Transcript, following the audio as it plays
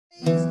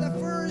He's the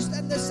first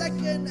and the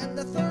second and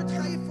the third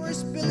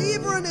first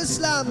believer in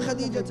Islam,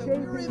 Khadija. She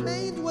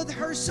remained with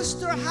her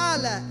sister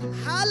Hala.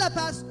 Hala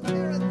passed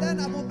away, and then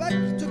Abu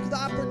Bakr took the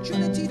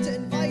opportunity to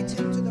invite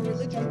him to the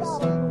religion of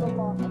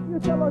Islam. You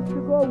tell us to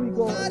go, we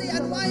go.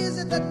 And why is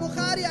it that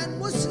Bukhari and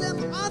Muslim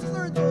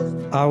authored those?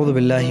 أعوذ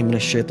بالله من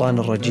الشيطان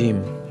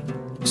الرجيم.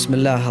 بسم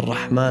الله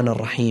الرحمن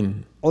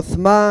الرحيم.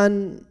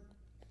 Uthman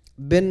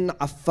ibn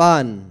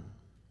Affan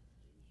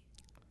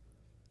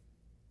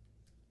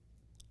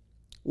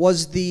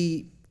was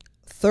the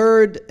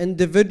third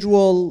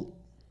individual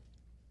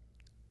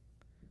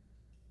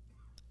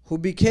who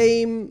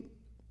became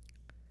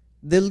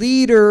the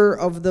leader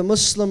of the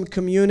Muslim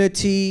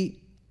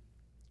community,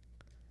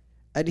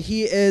 and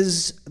he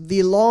is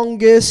the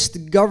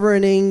longest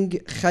governing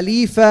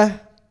Khalifa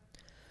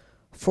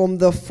from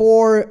the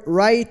four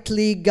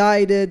rightly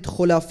guided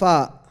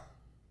Khulafa.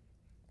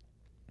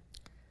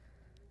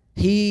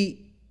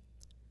 He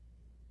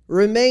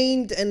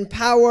remained in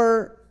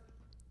power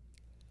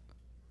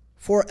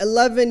for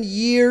 11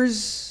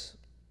 years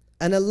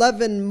and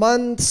 11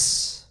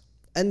 months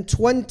and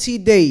 20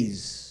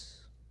 days.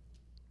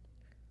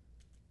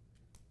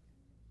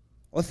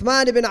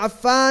 Uthman ibn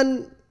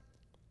Affan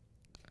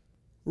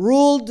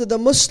ruled the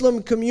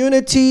Muslim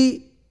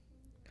community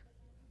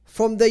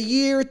from the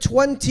year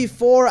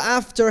 24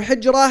 after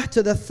Hijrah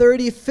to the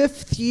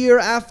 35th year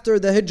after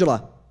the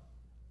Hijrah.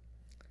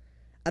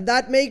 And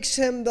that makes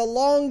him the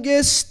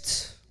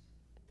longest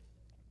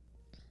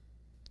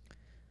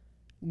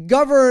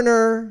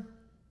governor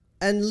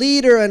and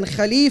leader and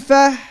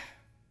Khalifa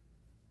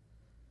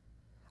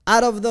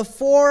out of the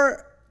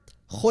four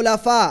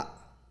Khulafa.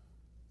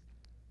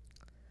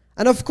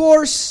 And of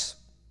course,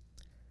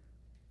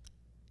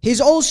 he's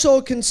also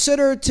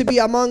considered to be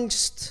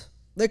amongst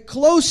the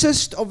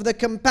closest of the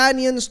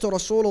companions to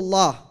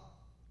Rasulullah.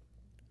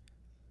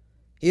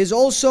 He is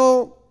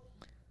also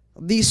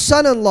the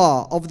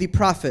son-in-law of the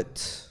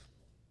Prophet.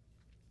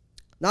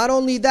 Not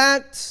only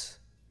that,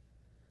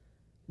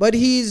 but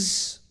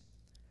he's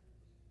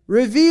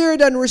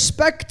revered and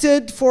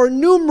respected for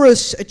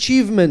numerous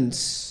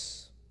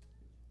achievements.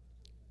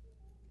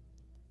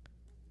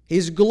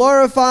 He's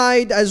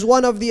glorified as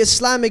one of the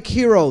Islamic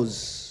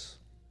heroes,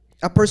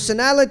 a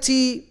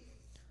personality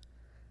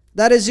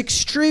that is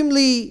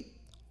extremely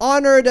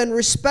honored and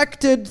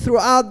respected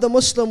throughout the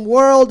Muslim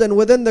world and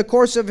within the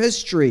course of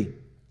history.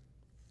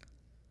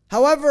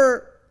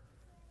 However,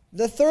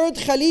 the third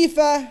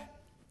Khalifa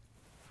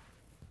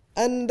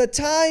and the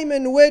time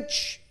in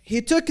which he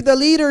took the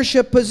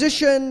leadership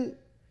position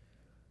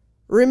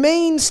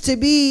remains to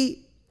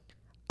be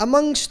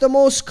amongst the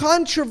most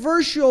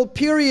controversial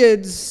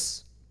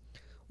periods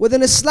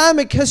within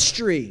Islamic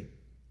history,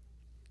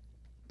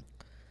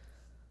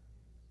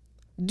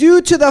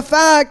 due to the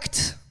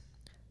fact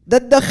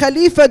that the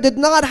Khalifa did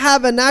not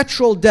have a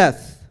natural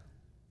death.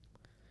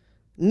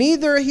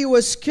 Neither he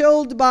was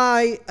killed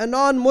by a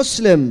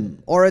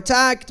non-Muslim or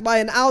attacked by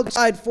an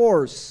outside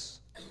force.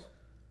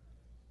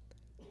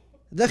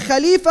 The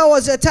Khalifa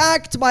was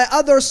attacked by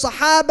other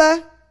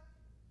Sahaba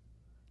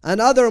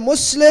and other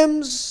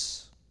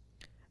Muslims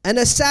and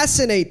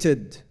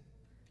assassinated.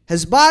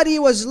 His body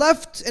was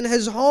left in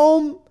his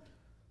home,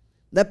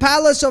 the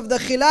palace of the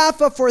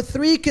Khilafah, for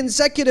 3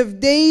 consecutive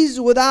days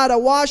without a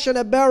wash and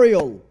a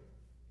burial.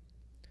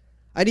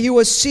 And he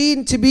was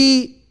seen to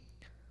be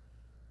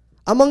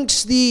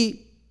amongst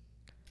the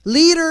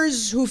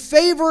leaders who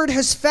favored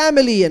his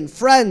family and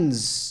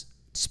friends,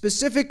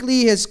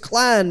 specifically his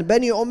clan,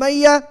 Bani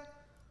Umayyah,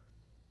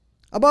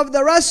 above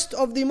the rest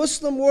of the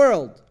Muslim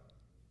world.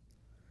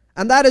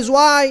 And that is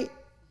why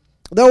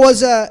there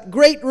was a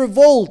great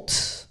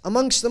revolt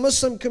amongst the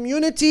Muslim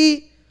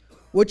community,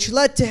 which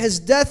led to his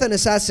death and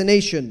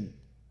assassination.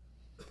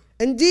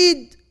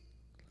 Indeed,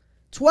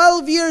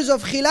 12 years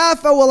of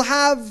Khilafah will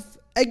have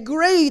a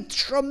great,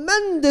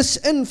 tremendous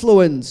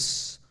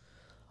influence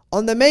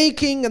on the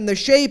making and the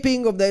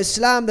shaping of the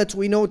Islam that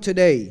we know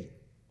today.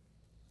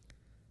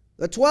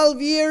 The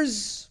 12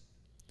 years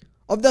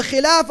of the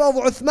Khilafah of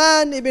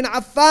Uthman ibn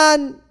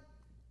Affan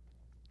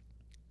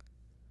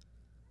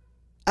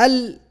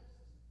al-Qurayshi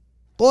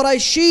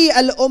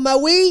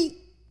al-Umawi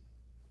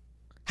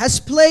has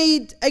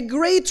played a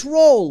great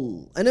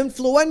role, an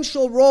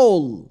influential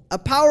role, a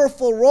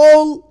powerful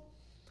role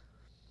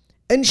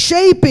in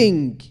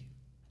shaping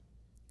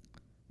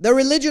the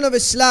religion of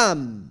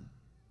Islam.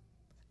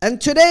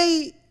 And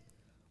today,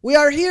 we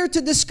are here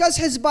to discuss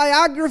his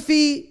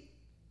biography,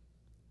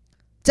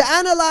 to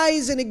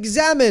analyze and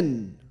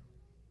examine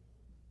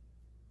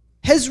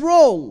his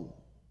role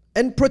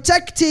in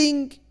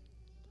protecting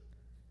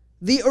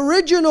the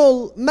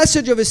original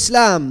message of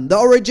Islam, the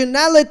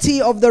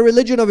originality of the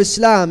religion of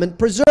Islam, and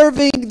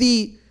preserving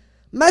the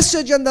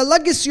message and the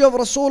legacy of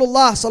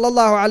Rasulullah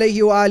sallallahu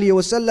alayhi wa alihi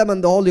wa sallam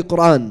and the Holy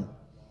Quran.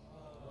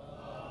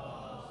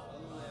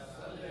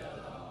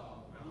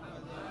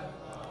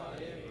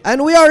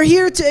 And we are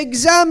here to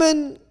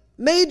examine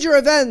major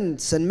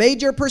events and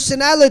major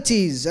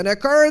personalities and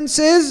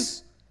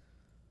occurrences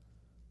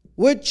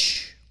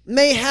which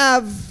may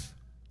have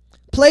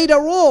played a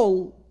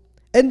role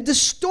and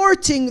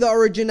distorting the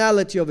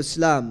originality of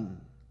Islam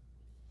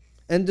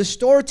and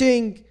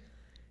distorting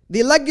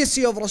the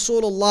legacy of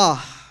Rasulullah.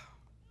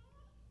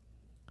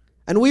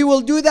 And we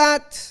will do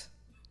that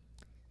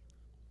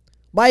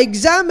by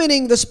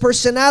examining this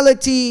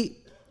personality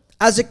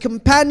as a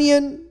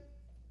companion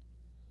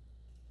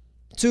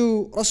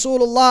to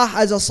Rasulullah,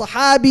 as a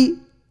Sahabi.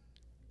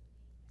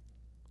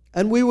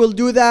 And we will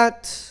do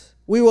that.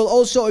 We will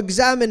also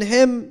examine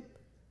him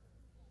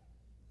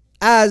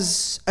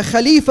as a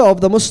Khalifa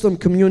of the Muslim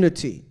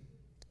community.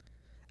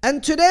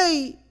 And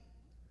today,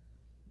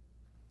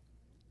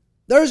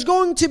 there's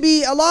going to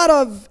be a lot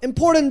of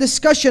important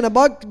discussion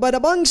but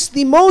amongst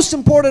the most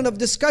important of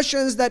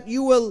discussions that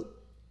you will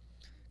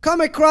come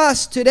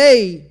across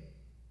today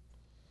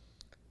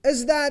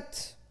is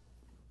that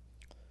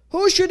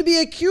who should be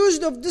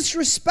accused of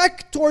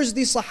disrespect towards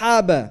the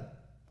Sahaba?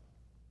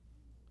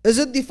 Is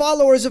it the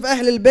followers of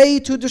Ahl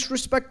al-Bayt who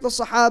disrespect the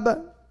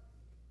Sahaba?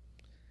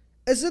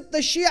 Is it the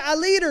Shia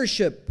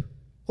leadership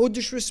who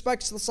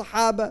disrespects the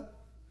Sahaba?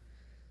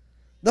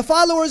 The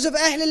followers of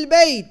Ahl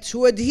al-Bayt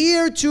who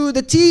adhere to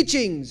the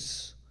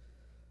teachings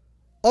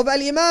of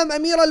Al-Imam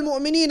Amir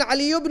al-Mu'mineen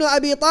Ali ibn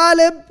Abi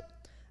Talib,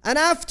 and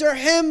after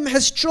him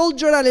his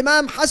children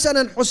Al-Imam Hassan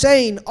and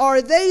Hussein,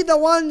 are they the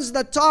ones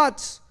that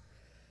taught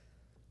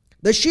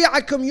the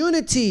Shia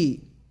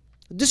community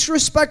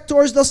disrespect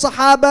towards the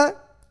Sahaba?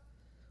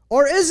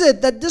 Or is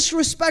it that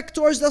disrespect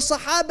towards the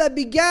Sahaba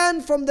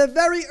began from the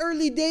very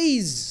early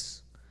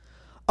days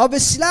of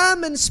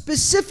Islam, and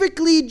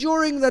specifically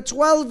during the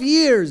 12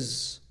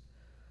 years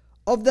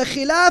of the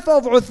Khilafah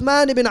of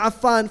Uthman ibn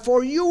Affan?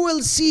 For you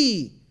will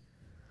see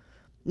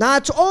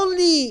not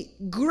only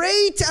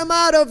great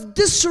amount of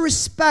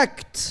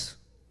disrespect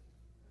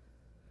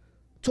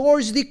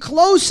towards the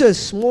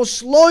closest,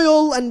 most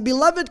loyal and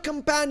beloved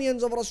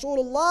companions of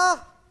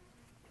Rasulullah,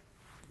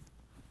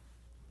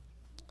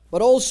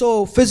 but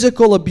also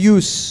physical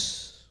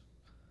abuse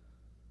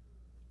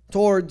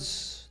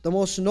towards the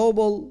most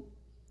noble,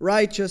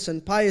 righteous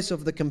and pious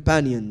of the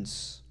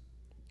companions.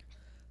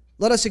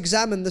 Let us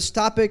examine this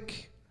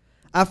topic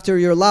after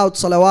your loud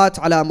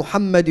salawat ala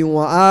Muhammadin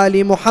wa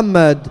ali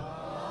Muhammad.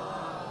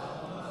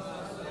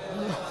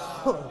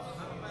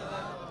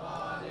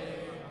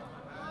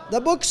 The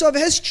books of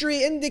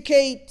history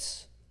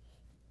indicate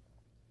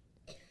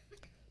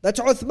that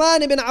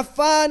Uthman ibn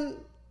Affan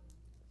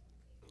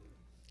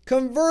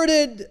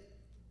converted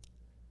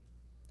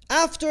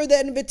after the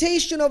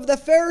invitation of the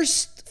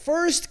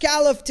first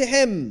caliph to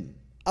him,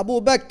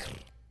 Abu Bakr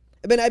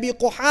ibn Abi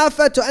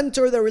Quhafa, to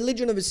enter the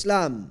religion of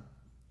Islam.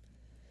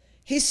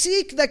 He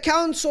sought the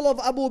counsel of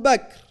Abu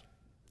Bakr,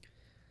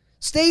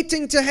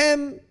 stating to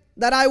him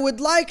that I would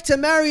like to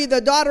marry the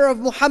daughter of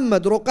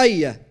Muhammad,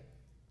 Ruqayyah.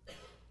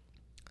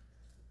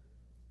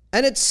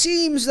 And it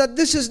seems that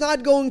this is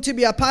not going to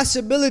be a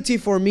possibility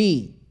for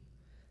me.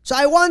 So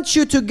I want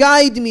you to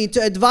guide me,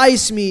 to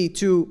advise me,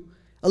 to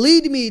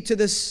lead me to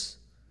this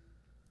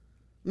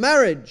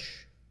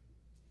marriage.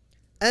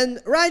 And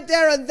right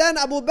there and then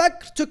Abu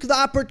Bakr took the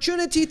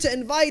opportunity to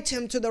invite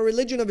him to the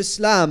religion of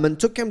Islam and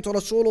took him to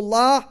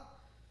Rasulullah.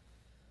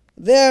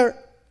 There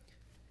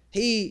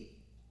he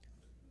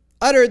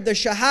uttered the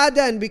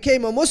Shahada and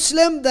became a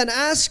Muslim, then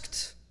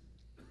asked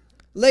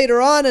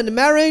later on in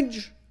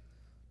marriage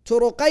to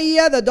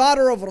Ruqayyah, the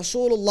daughter of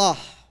Rasulullah.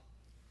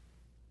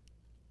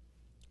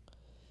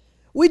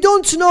 We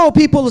don't know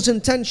people's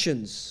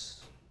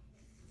intentions.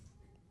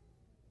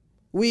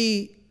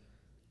 We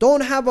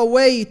don't have a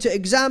way to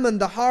examine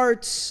the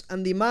hearts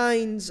and the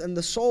minds and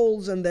the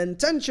souls and the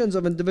intentions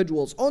of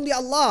individuals. Only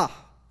Allah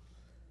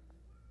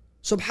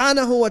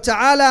subhanahu wa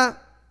ta'ala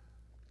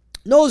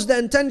knows the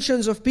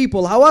intentions of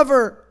people.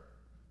 However,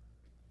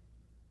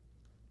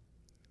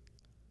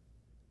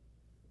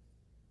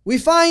 we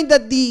find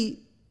that the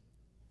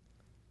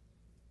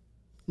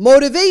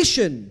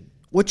motivation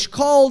which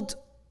called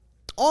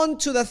on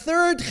to the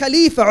third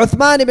Khalifa,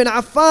 Uthman ibn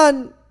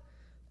Affan,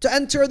 to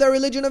enter the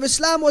religion of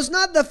Islam was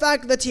not the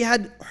fact that he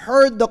had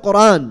heard the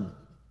Quran,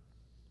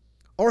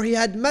 or he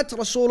had met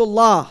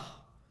Rasulullah,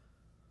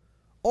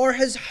 or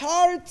his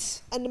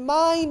heart and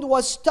mind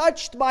was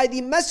touched by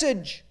the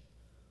message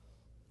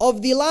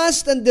of the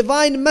last and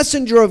divine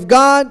messenger of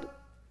God,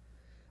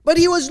 but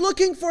he was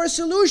looking for a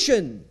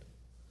solution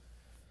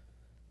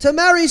to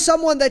marry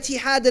someone that he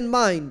had in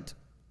mind.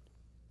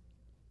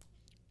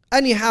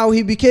 Anyhow,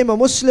 he became a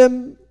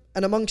Muslim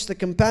and amongst the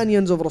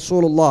companions of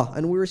Rasulullah,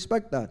 and we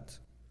respect that.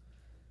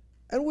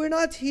 And we're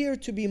not here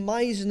to be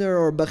Meisner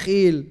or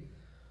Bakhil,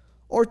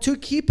 or to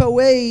keep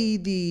away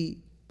the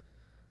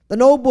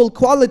noble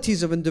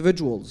qualities of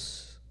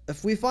individuals.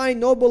 If we find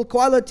noble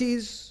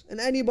qualities in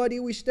anybody,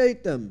 we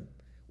state them.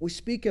 We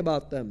speak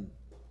about them.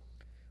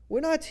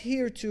 We're not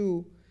here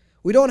to,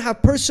 we don't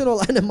have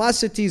personal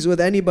animosities with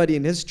anybody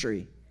in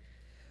history.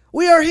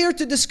 We are here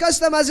to discuss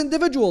them as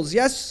individuals,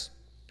 yes?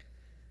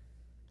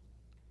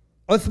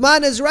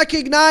 Uthman is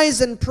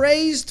recognized and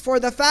praised for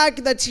the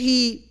fact that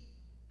he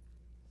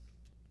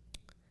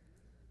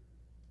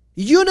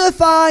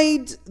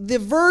unified the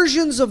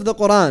versions of the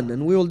Quran,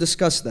 and we will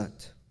discuss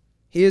that.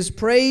 He is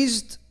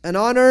praised and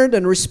honored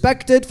and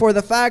respected for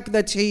the fact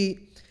that he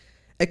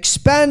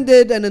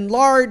expanded and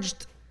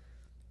enlarged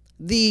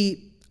the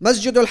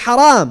Masjid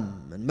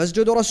al-Haram and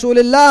Masjid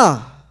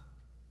Rasulullah.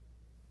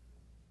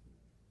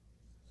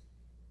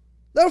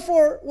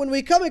 Therefore, when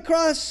we come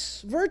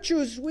across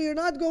virtues, we are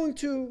not going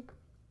to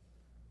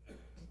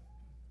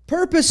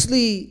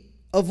purposely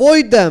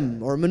avoid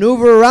them or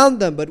maneuver around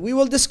them, but we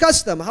will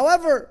discuss them.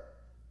 However,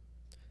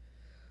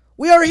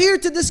 we are here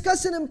to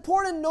discuss an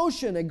important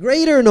notion, a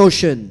greater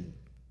notion.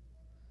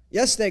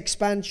 Yes, the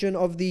expansion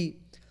of the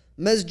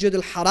Masjid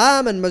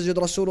al-Haram and Masjid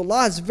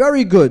Rasulullah is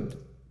very good.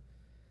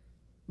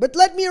 But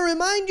let me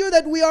remind you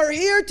that we are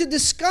here to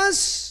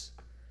discuss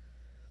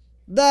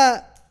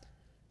the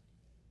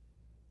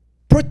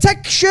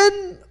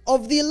protection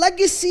of the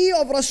legacy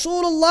of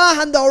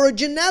Rasulullah and the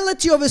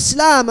originality of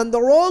Islam, and the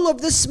role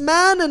of this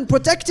man in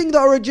protecting the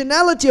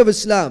originality of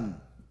Islam.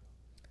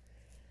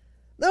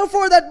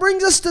 Therefore, that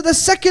brings us to the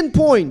second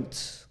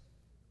point.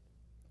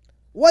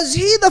 Was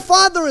he the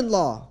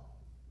father-in-law?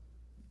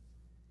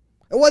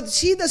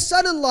 Was he the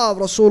son-in-law of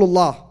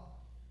Rasulullah?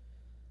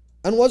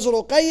 And was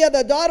Ruqayya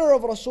the daughter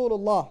of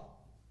Rasulullah?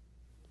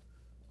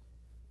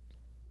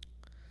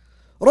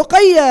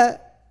 Ruqayya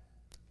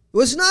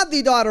was not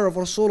the daughter of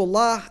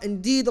Rasulullah.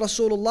 Indeed,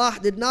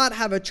 Rasulullah did not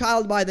have a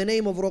child by the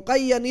name of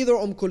Ruqayya, neither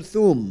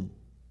Kulthum.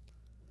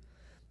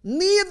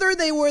 Neither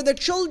they were the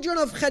children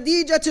of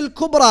Khadijah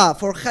al-Kubra,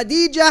 for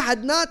Khadijah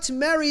had not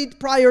married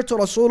prior to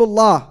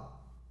Rasulullah.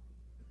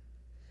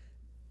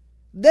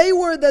 They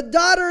were the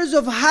daughters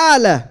of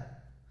Hala.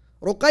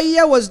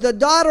 Ruqayya was the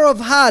daughter of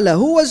Hala.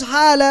 Who was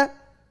Hala?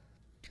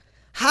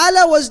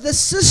 Hala was the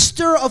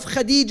sister of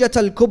Khadijah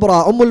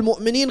al-Kubra.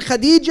 al-Mu'mineen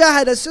Khadijah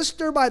had a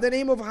sister by the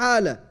name of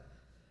Hala.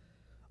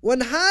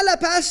 When Hala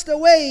passed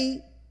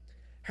away,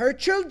 her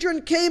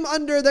children came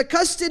under the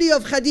custody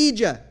of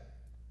Khadijah.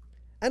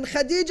 And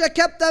Khadijah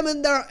kept them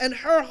in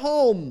her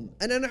home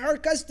and in her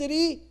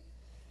custody.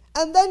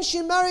 And then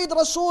she married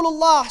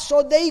Rasulullah.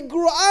 So they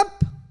grew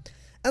up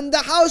in the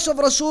house of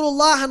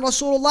Rasulullah, and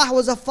Rasulullah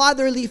was a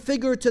fatherly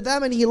figure to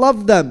them, and he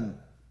loved them.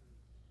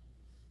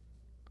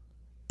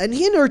 And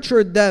he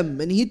nurtured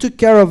them, and he took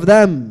care of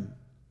them.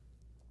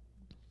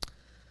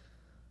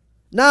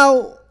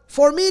 Now,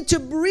 for me to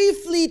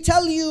briefly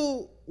tell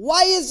you,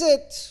 why is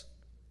it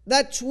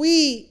that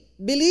we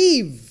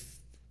believe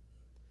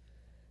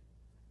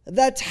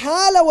that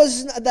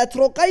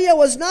Ruqayya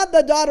was not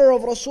the daughter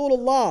of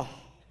Rasulullah,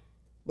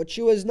 but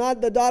she was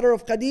not the daughter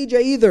of Khadijah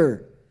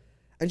either,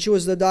 and she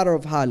was the daughter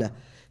of Hala.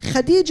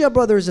 Khadijah,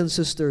 brothers and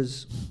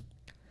sisters,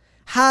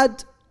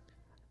 had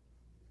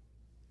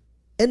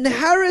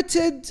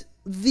inherited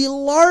the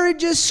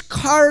largest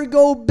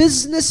cargo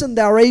business in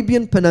the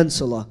Arabian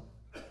Peninsula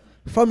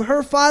from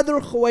her father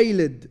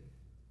Khuwaylid.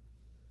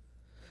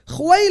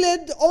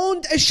 Khuwaylid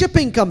owned a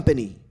shipping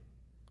company.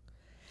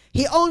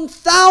 He owned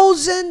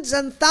thousands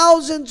and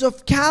thousands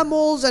of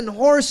camels and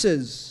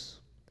horses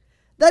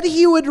that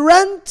he would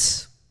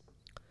rent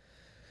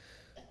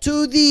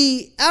to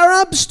the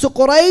Arabs, to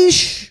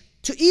Quraysh,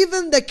 to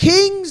even the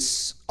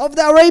kings of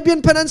the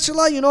Arabian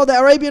Peninsula. You know, the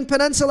Arabian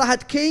Peninsula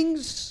had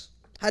kings,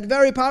 had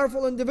very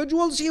powerful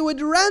individuals. He would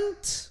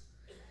rent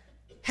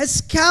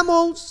his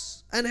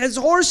camels and his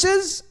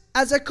horses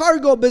as a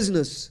cargo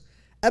business.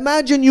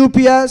 Imagine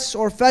UPS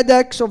or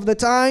FedEx of the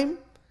time.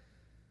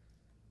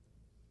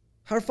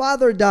 Her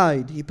father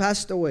died. He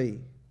passed away.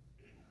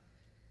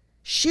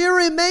 She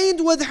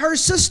remained with her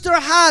sister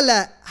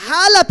Hala.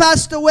 Hala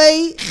passed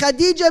away.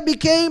 Khadijah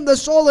became the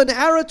sole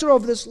inheritor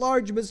of this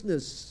large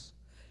business.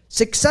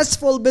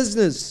 Successful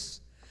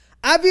business.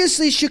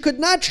 Obviously, she could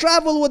not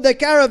travel with the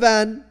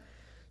caravan,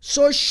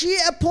 so she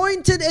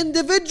appointed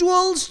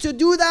individuals to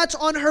do that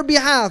on her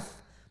behalf.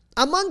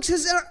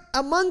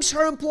 Amongst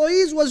her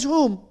employees was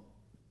whom?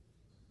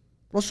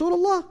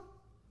 Rasulullah.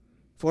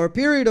 For a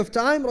period of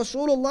time,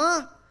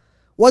 Rasulullah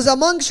was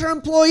amongst her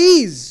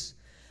employees.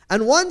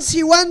 And once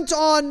he went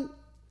on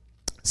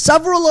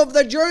several of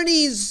the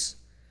journeys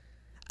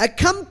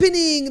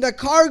accompanying the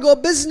cargo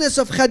business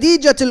of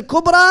Khadijah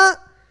al-Kubra,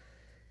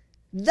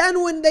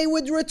 then when they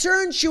would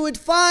return, she would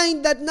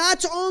find that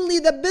not only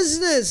the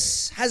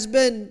business has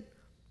been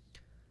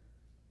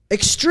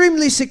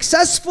extremely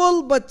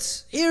successful,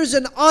 but here's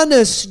an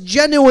honest,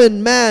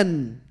 genuine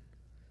man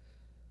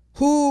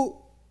who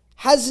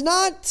has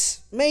not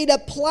made a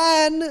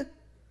plan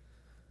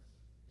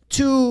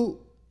to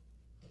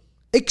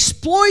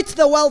exploit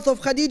the wealth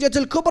of Khadijah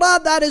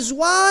al-Kubra. That is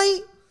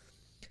why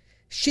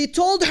she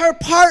told her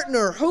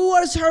partner. Who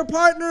was her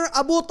partner?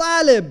 Abu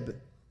Talib.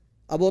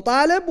 Abu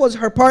Talib was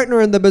her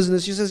partner in the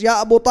business. She says,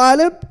 Ya Abu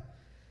Talib,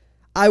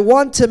 I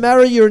want to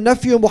marry your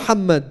nephew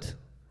Muhammad.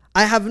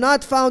 I have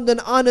not found an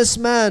honest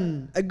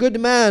man, a good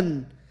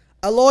man,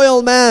 a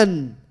loyal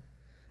man,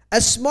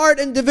 a smart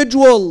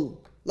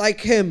individual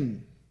like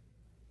him.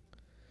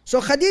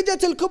 So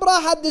Khadijah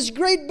al-Kubra had this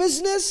great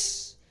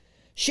business.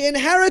 She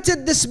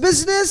inherited this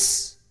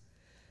business.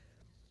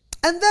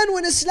 And then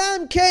when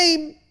Islam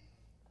came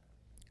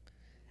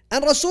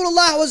and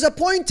Rasulullah was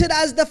appointed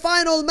as the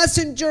final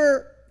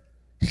messenger,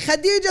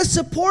 Khadija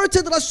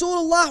supported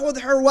Rasulullah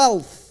with her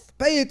wealth.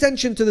 Pay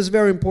attention to this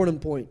very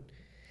important point.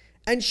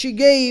 And she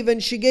gave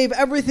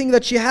everything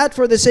that she had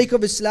for the sake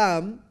of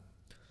Islam.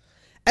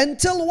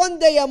 Until one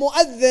day a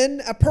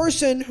mu'adhin, a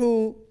person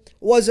who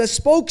was a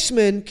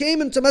spokesman,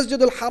 came into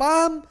Masjid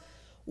al-Haram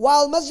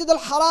while Masjid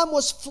al-Haram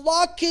was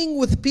flocking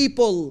with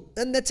people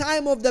in the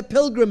time of the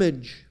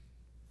pilgrimage.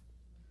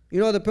 You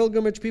know, the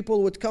pilgrimage,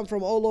 people would come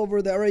from all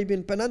over the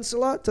Arabian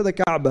Peninsula to the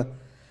Kaaba.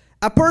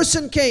 A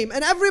person came,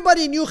 and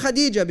everybody knew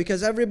Khadija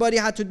because everybody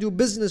had to do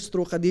business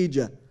through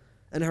Khadija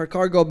and her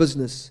cargo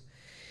business.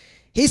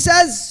 He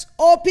says,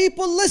 "Oh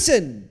people,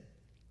 listen.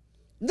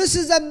 This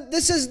is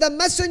the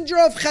messenger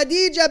of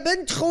Khadija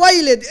bint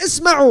Khuwaylid.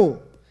 Isma'u.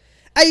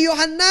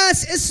 Ayyuhan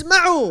nas,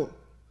 isma'u."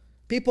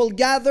 People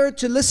gathered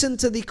to listen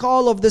to the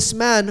call of this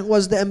man who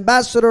was the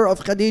ambassador of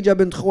Khadija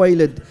bint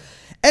Khuwaylid.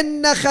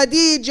 إن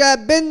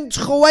خديجة بنت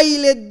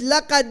خويلد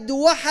لقد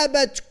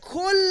وهبت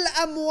كل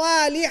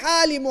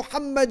أموالها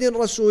لمحمد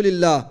رسول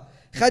الله.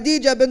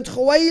 Khadija bint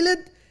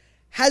Khuwaylid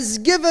has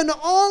given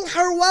all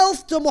her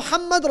wealth to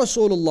Muhammad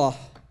Rasulullah.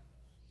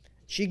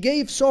 She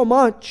gave so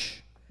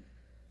much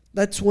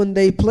that when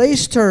they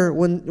placed her,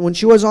 when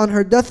she was on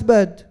her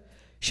deathbed,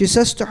 she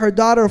says to her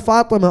daughter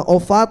Fatima, "Oh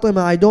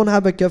Fatima, I don't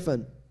have a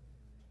kafan.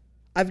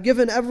 I've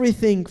given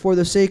everything for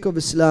the sake of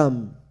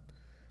Islam."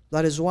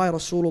 That is why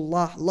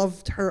Rasulullah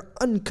loved her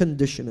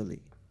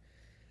unconditionally.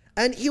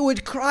 And he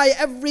would cry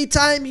every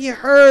time he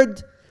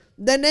heard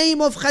the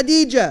name of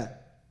Khadija.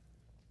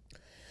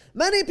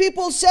 Many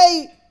people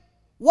say,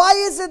 why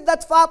is it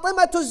that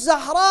Fatima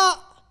al-Zahra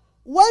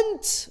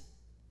went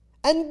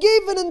and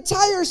gave an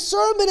entire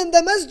sermon in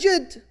the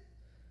masjid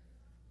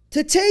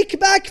to take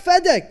back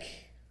Fadak?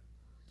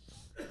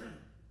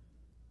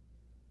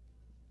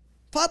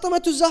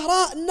 Fatima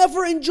al-Zahra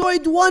never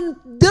enjoyed one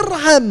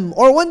dirham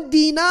or one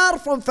dinar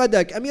from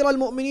Fadak. Amir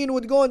al-Mu'mineen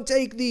would go and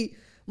take the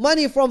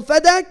money from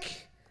Fadak,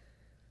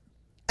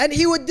 and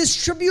he would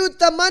distribute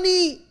the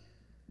money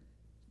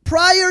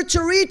prior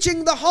to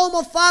reaching the home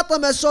of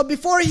Fatima. So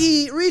before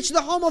he reached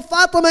the home of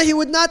Fatima, he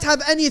would not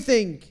have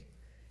anything.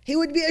 He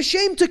would be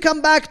ashamed to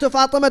come back to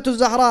Fatima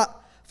al-Zahra.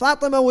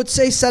 Fatima would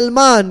say,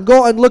 "Salman,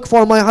 go and look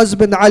for my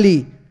husband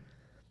Ali.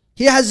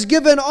 He has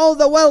given all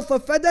the wealth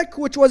of Fadak,"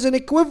 which was an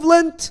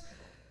equivalent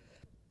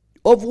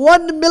of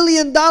 $1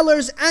 million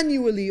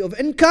annually of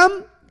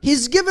income.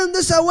 He's given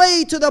this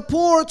away to the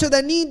poor, to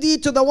the needy,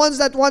 to the ones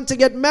that want to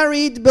get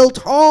married, build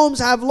homes,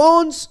 have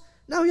loans.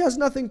 Now he has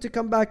nothing to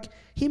come back.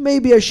 He may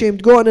be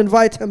ashamed. Go and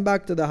invite him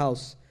back to the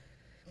house.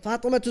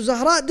 Fatima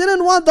al-Zahra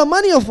didn't want the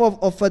money of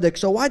Fadak.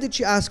 So why did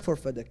she ask for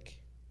Fadak?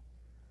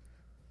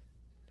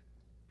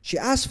 She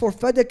asked for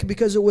Fadak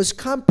because it was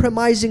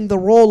compromising the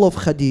role of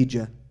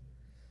Khadija.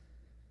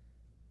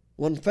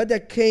 When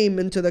Fadak came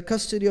into the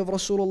custody of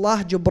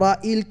Rasulullah,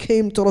 Jibreel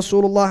came to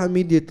Rasulullah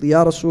immediately.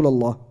 "Ya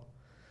Rasulullah,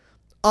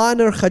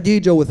 honor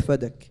Khadija with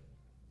Fadak."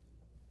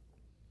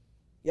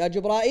 "Ya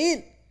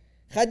Jibreel,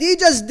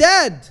 Khadija's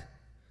dead.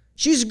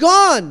 She's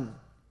gone.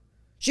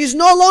 She's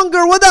no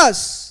longer with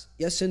us."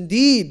 "Yes,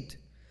 indeed.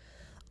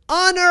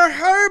 Honor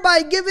her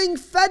by giving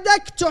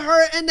Fadak to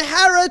her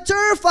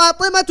inheritor,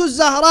 Fatima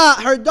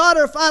al-Zahra, her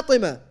daughter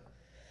Fatima."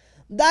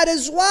 That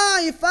is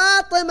why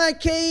Fatima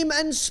came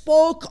and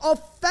spoke of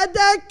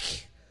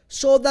Fadak,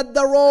 so that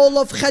the role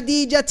of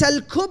Khadija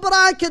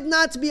al-Kubra could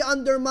not be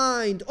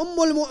undermined.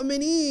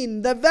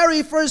 al-Mu'mineen, the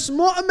very first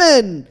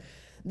mu'min,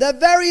 the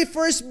very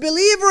first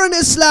believer in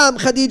Islam,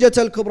 Khadija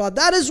al-Kubra.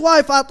 That is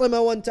why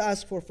Fatima went to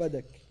ask for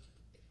Fadak.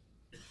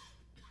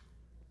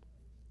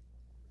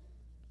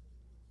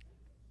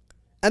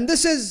 And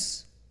this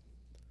is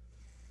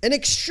an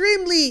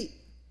extremely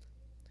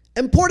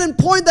important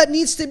point that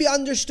needs to be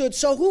understood.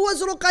 So who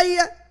was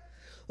Ruqayya?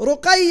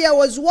 Ruqayya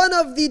was one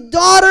of the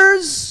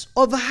daughters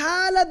of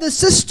Hala, the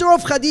sister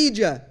of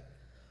Khadija.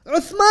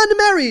 Uthman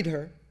married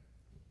her.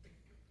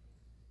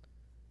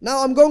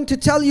 Now I'm going to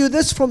tell you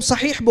this from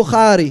Sahih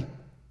Bukhari.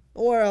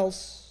 Where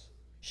else?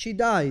 She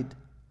died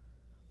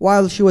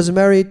while she was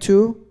married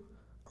to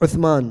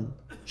Uthman.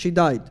 She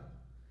died.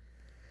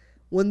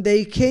 When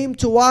they came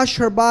to wash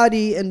her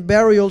body and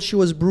burial, she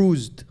was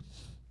bruised.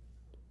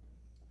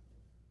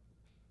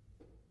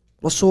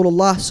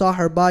 Rasulullah saw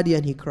her body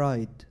and he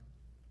cried.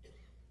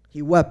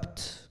 He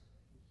wept.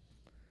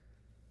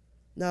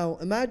 Now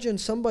imagine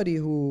somebody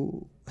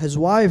who, his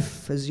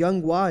wife, his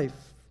young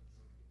wife,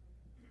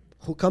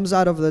 who comes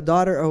out of the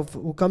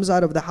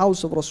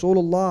house of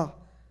Rasulullah,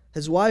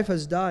 his wife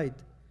has died.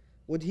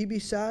 Would he be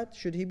sad?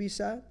 Should he be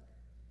sad?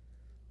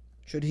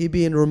 Should he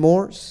be in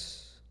remorse?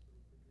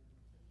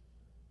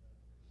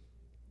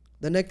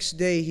 The next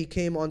day he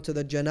came onto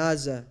the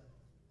janazah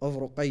of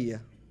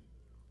Ruqayya.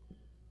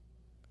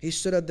 He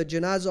stood at the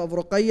janazah of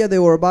Ruqayya. They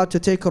were about to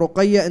take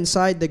Ruqayya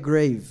inside the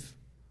grave.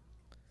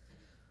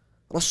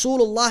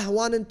 Rasulullah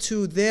wanted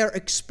to there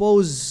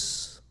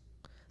expose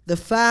the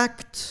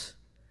fact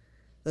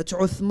that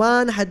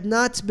Uthman had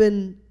not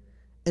been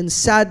in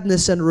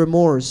sadness and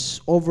remorse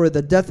over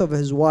the death of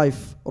his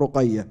wife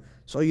Ruqayya.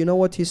 So you know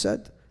what he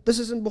said? This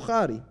is in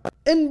Bukhari.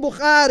 In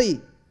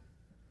Bukhari.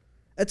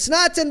 It's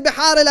not in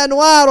Bihar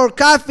al-Anwar or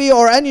Kafi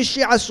or any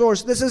Shia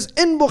source. This is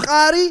in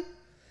Bukhari.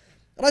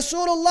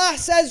 Rasulullah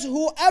says,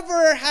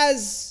 whoever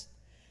has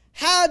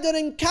had an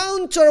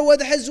encounter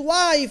with his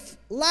wife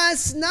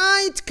last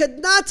night could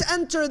not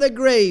enter the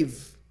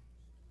grave.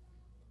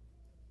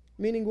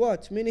 Meaning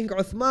what? Meaning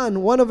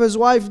Uthman, one of his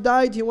wives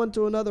died, he went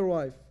to another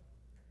wife.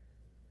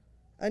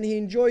 And he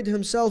enjoyed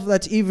himself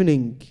that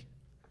evening.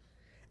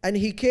 And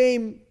he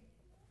came.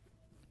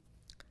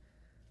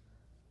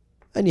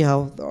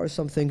 Anyhow, there are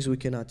some things we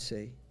cannot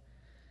say.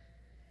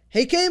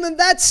 He came in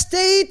that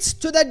state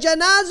to the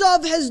janazah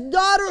of his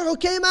daughter who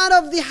came out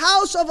of the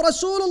house of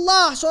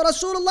Rasulullah. So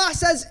Rasulullah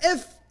says,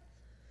 if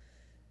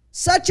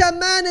such a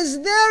man is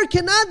there,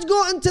 cannot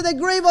go into the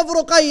grave of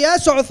Ruqayyah.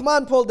 So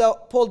Uthman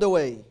pulled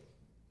away.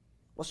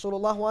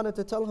 Rasulullah wanted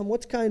to tell him,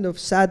 what kind of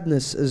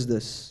sadness is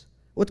this?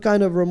 What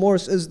kind of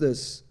remorse is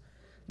this?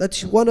 That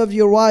one of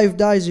your wife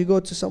dies, you go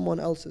to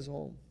someone else's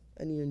home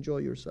and you enjoy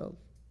yourself.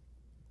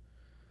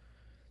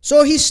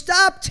 So he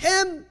stopped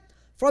him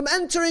from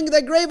entering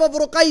the grave of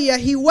Ruqayyah.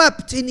 He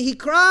wept and he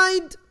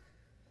cried.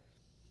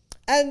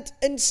 And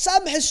in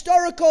some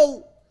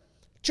historical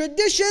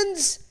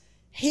traditions,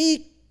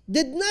 he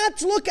did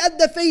not look at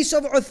the face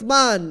of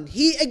Uthman.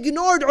 He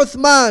ignored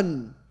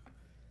Uthman.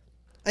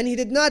 And he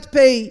did not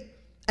pay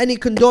any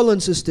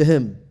condolences to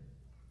him.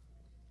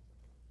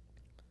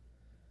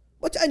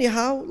 But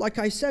anyhow, like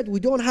I said, we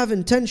don't have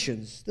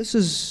intentions.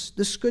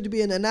 This could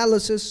be an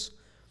analysis.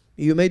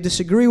 You may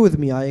disagree with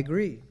me, I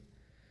agree.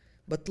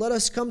 But let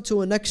us come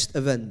to a next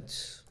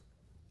event.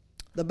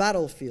 The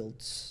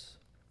battlefields.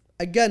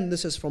 Again,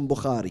 this is from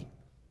Bukhari.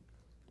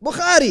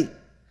 Bukhari.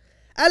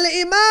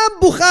 Al-Imam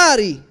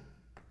Bukhari.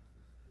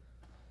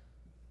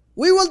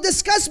 We will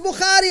discuss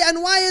Bukhari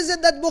and why is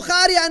it that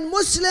Bukhari and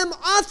Muslim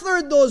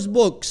authored those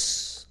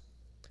books.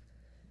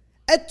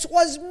 It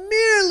was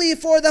merely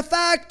for the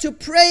fact to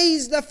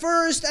praise the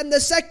first and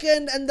the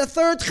second and the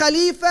third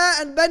Khalifa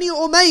and Bani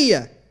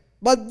Umayyah.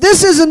 But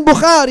this is in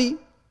Bukhari.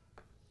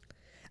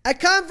 A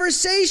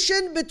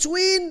conversation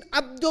between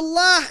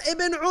Abdullah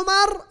ibn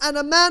Umar and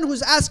a man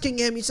who's asking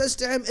him. He says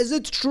to him, is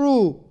it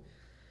true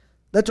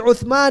that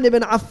Uthman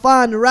ibn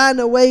Affan ran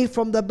away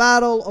from the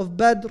battle of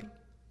Badr?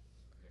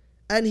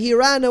 And he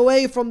ran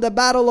away from the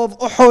battle of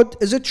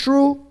Uhud. Is it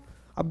true?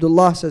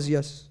 Abdullah says,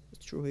 yes,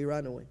 it's true, he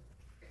ran away.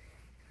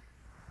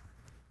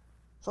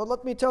 So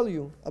let me tell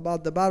you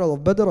about the battle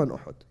of Badr and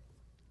Uhud.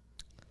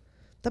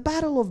 The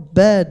battle of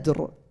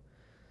Badr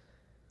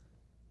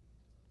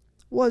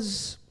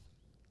was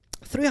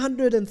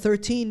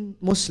 313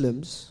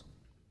 Muslims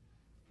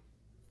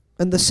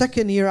in the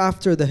second year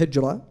after the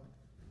Hijrah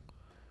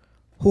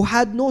who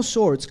had no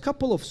swords,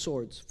 couple of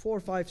swords, 4 or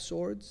 5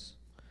 swords,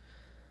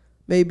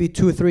 maybe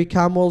 2 or 3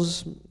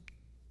 camels,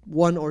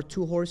 1 or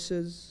 2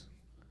 horses,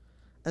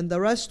 and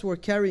the rest were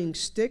carrying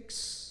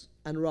sticks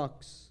and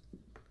rocks.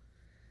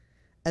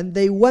 And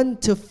they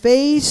went to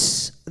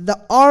face the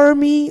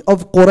army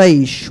of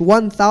Quraysh,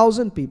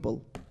 1,000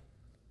 people.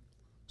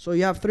 So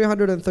you have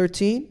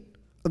 313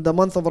 in the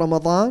month of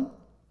Ramadan,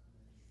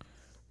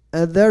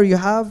 and there you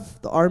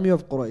have the army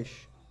of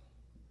Quraysh.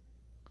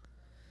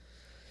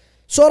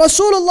 So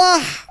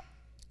Rasulullah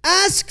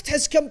asked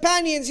his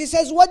companions, he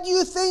says, what do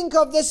you think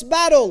of this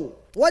battle?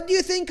 What do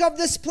you think of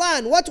this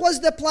plan? What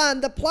was the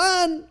plan? The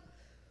plan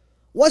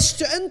was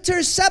to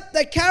intercept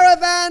the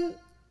caravan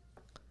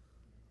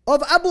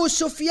of Abu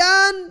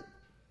Sufyan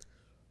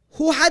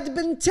who had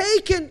been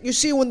taken. You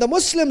see, when the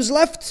Muslims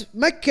left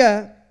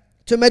Mecca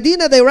to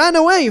Medina, they ran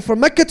away from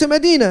Mecca to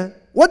Medina.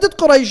 What did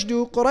Quraysh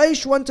do?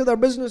 Quraysh went to their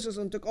businesses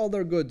and took all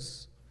their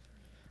goods,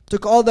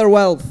 took all their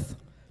wealth,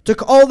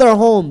 took all their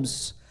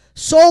homes,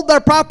 sold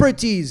their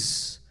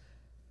properties,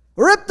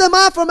 ripped them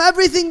off from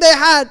everything they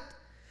had.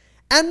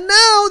 And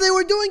now they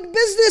were doing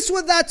business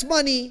with that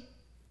money.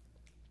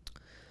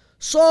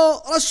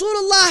 So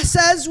Rasulullah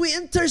says, we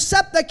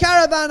intercept the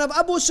caravan of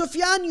Abu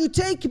Sufyan, you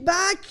take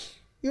back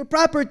your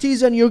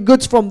properties and your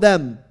goods from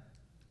them.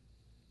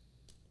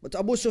 But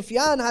Abu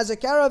Sufyan has a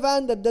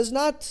caravan that does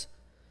not,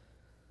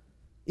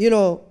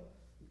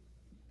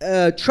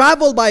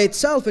 travel by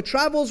itself. It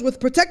travels with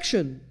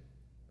protection.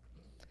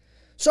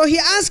 So he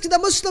asked the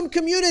Muslim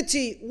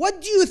community, what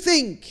do you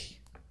think?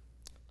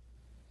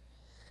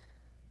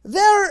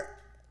 There,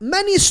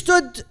 many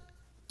stood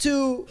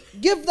to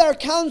give their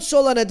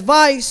counsel and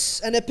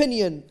advice and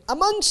opinion.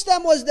 Amongst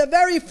them was the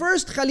very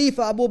first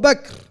Khalifa, Abu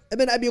Bakr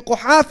ibn Abi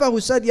Quhafa, who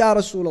said, Ya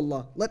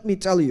Rasulullah, let me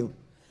tell you,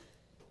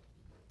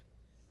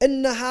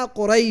 إنها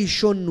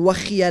قريش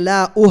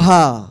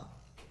وخيلاؤها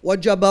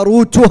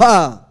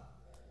وجبروتها.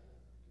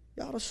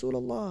 Ya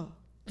Rasulullah,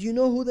 do you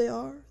know who they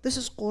are? This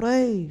is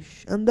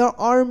Quraysh and their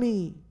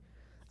army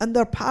and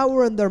their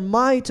power and their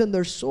might and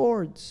their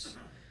swords.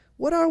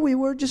 What are we?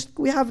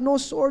 We have no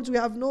swords, we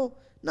have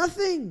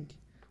nothing.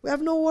 We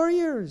have no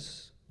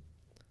warriors.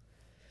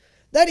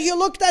 Then he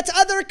looked at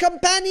other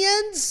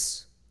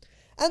companions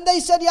and they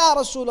said, Ya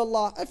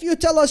Rasulullah, if you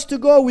tell us to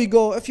go, we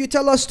go. If you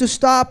tell us to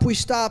stop, we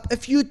stop.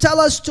 If you tell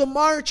us to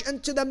march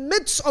into the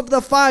midst of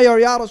the fire,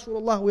 Ya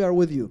Rasulullah, we are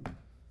with you.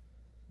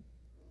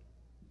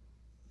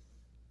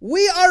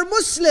 We are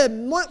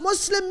Muslim.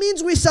 Muslim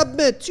means we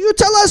submit. You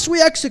tell us,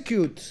 we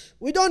execute.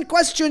 We don't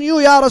question you,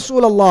 Ya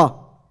Rasulullah.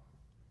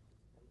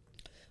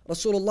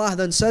 Rasulullah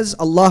then says,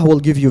 Allah will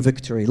give you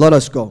victory. Let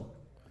us go.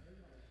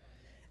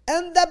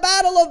 In the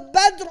battle of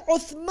Badr,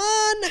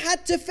 Uthman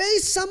had to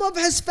face some of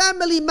his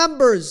family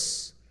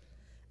members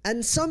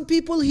and some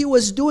people he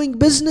was doing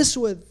business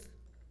with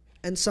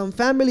and some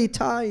family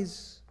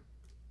ties.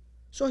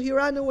 So he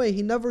ran away.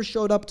 He never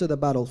showed up to the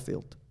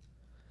battlefield.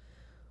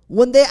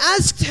 When they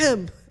asked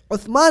him,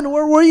 Uthman,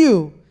 where were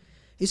you?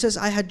 He says,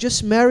 I had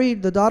just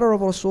married the daughter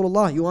of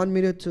Rasulullah. You want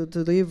me to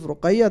leave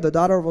Ruqayya, the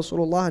daughter of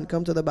Rasulullah, and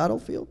come to the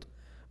battlefield?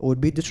 It would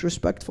be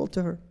disrespectful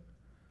to her.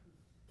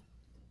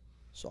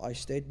 So I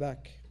stayed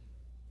back.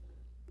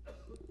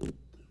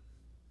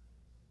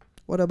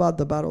 What about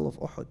the Battle of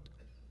Uhud?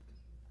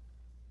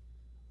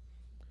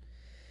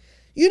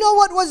 You know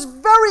what was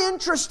very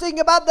interesting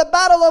about the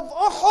Battle of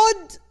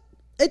Uhud?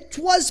 It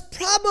was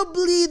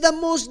probably the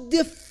most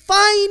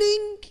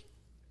defining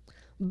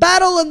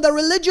battle in the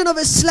religion of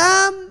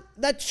Islam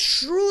that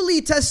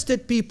truly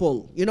tested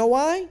people. You know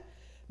why?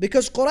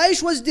 Because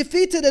Quraysh was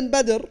defeated in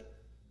Badr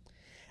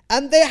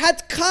and they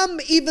had come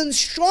even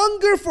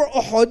stronger for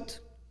Uhud.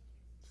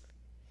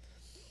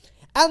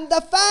 And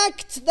the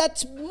fact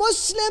that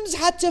Muslims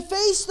had to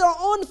face their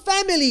own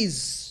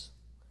families.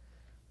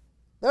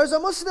 There's a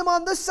Muslim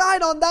on this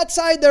side, on that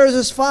side there is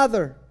his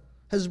father,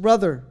 his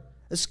brother,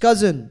 his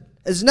cousin,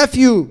 his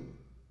nephew.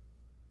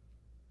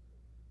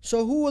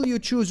 So who will you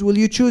choose? Will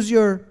you choose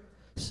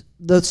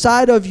the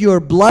side of your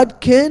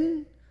blood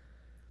kin,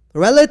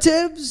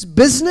 relatives,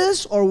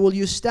 business, or will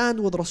you stand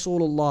with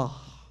Rasulullah?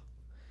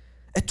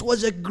 It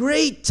was a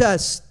great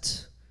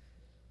test.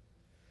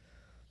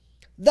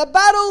 The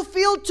battle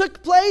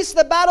took place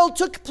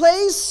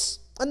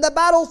on the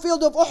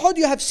battlefield of Uhud.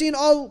 You have seen,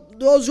 all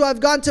those who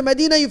have gone to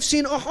Medina, you've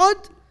seen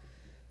Uhud.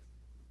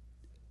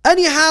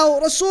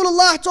 Anyhow,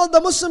 Rasulullah told the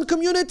Muslim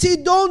community,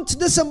 don't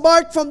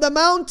disembark from the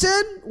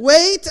mountain.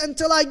 Wait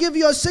until I give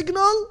you a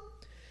signal.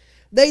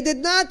 They did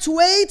not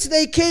wait.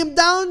 They came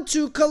down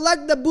to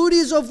collect the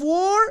booties of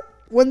war.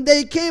 When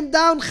they came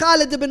down,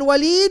 Khalid ibn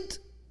Walid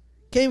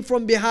came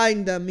from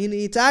behind them.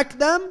 He attacked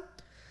them.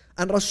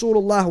 And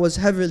Rasulullah was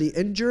heavily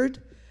injured.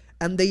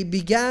 And they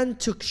began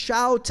to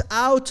shout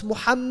out,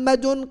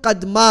 Muhammadun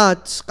qad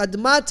mat. Qad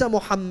mata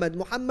Muhammad.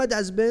 Muhammad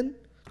has been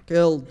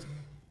killed.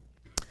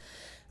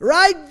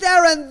 Right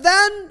there and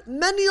then,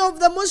 many of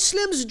the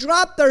Muslims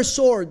dropped their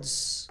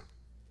swords.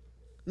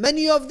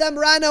 Many of them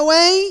ran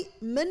away.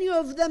 Many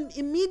of them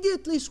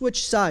immediately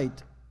switched side.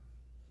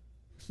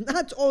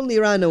 Not only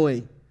ran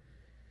away,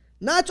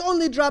 not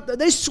only dropped,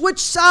 they switched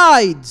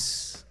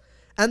sides.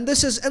 And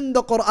this is in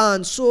the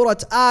Quran, Surah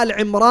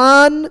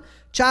Al-Imran,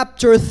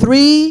 chapter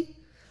 3.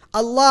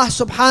 Allah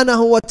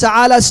subhanahu wa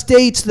ta'ala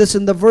states this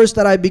in the verse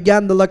that I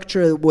began the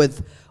lecture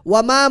with.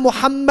 وَمَا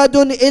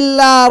مُحَمَّدٌ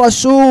إِلَّا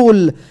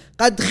رَسُولٌ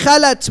قَدْ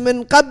خَلَتْ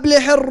مِنْ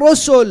قَبْلِهِ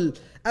الرُّسُلُ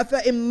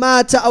أَفَإِن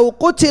مَّاتَ أَوْ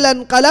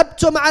قُتِلَ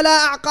انقَلَبْتُمْ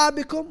عَلَىٰ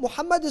أَعْقَابِكُمْ.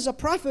 Muhammad is a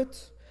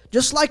prophet,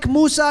 just like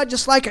Musa,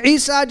 just like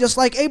Isa, just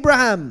like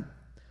Abraham.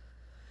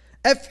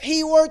 If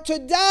he were to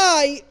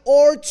die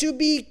or to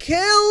be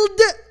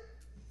killed,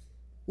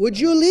 would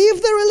you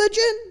leave the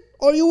religion?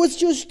 Or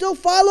would you still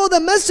follow the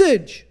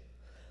message?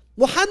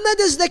 Muhammad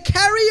is the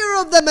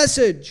carrier of the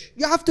message.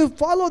 You have to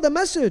follow the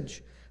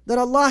message. That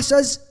Allah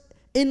says,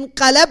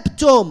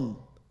 inqalabtum.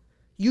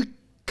 You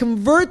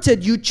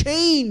converted, you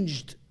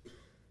changed.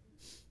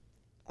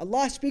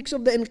 Allah speaks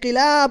of the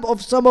inqilab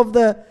of some of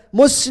the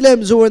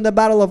Muslims who were in the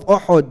battle of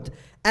Uhud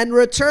and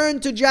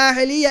returned to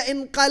Jahiliyyah.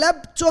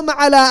 Inqalabtum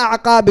ala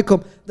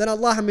a'qabikum. Then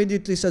Allah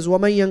immediately says,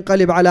 وَمَن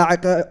يَنْقَلِبْ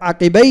عَلَىٰ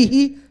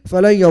عَقِبَيْهِ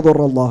فَلَنْ يَضُرَّ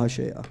اللَّهَ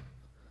شَيْئًا.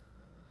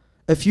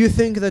 If you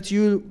think that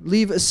you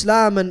leave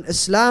Islam and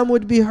Islam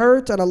would be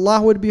hurt and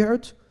Allah would be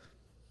hurt,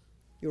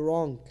 you're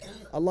wrong.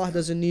 Allah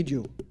doesn't need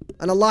you.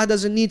 And Allah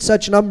doesn't need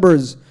such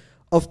numbers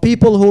of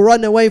people who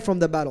run away from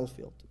the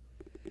battlefield.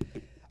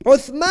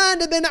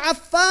 Uthman ibn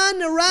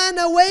Affan ran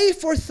away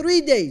for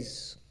 3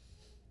 days.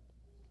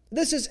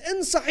 This is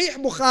in Sahih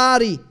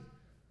Bukhari.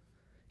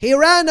 He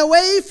ran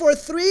away for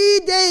 3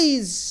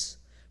 days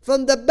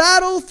from the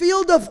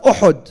battlefield of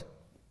Uhud.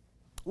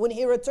 When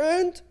he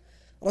returned,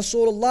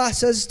 Rasulullah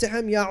says to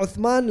him, Ya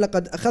Uthman,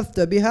 لَقَدْ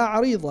أَخَذْتَ بِهَا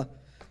عَرِيضًا.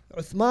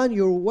 Uthman,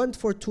 you went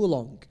for too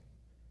long.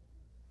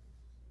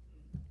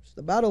 So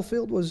the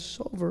battlefield was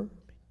over.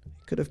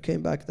 He could have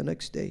came back the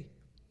next day.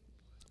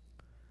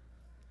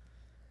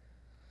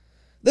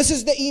 This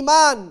is the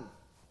Iman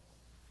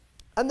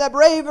and the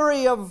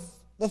bravery of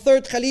the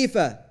third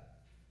Khalifa.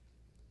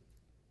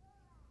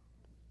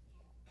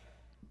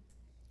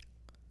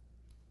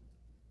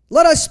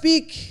 Let us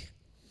speak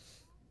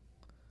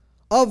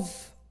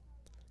of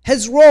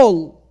his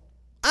role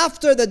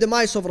after the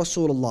demise of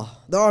Rasulullah.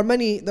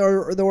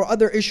 There were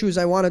other issues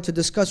I wanted to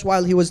discuss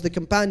while he was the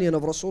companion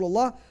of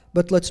Rasulullah,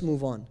 but let's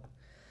move on.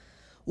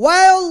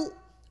 While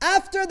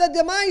after the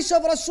demise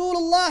of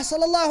Rasulullah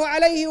sallallahu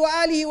alayhi wa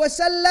alihi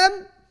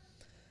wasallam,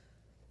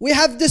 We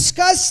have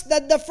discussed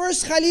that the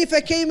first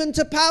Khalifa came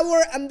into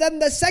power, and then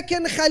the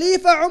second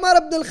Khalifa, Umar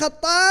ibn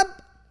al-Khattab,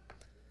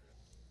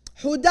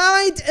 who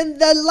died in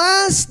the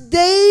last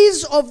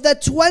days of the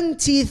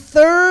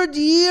 23rd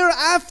year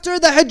after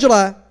the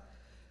Hijrah.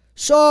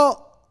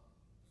 So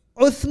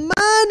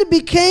Uthman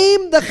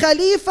became the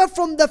Khalifa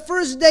from the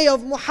first day of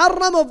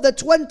Muharram of the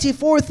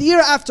 24th year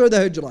after the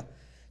Hijrah.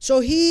 So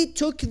he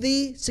took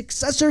the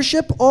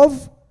successorship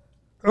of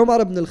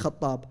Umar ibn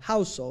al-Khattab.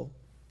 How so?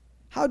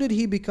 How did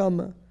he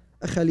become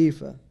a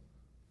Khalifa?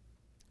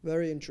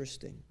 Very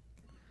interesting.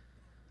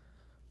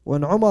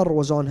 When Umar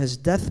was on his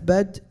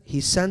deathbed,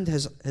 he sent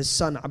his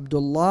son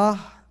Abdullah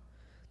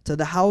to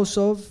the house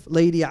of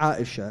Lady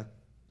Aisha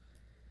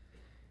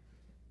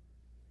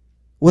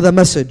with a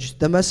message.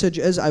 The message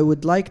is, I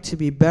would like to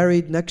be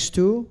buried next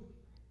to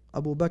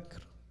Abu Bakr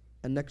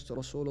and next to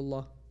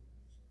Rasulullah.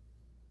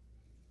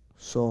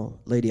 So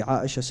Lady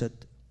Aisha said,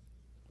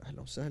 Ahlan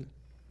wa sahlan,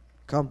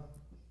 come.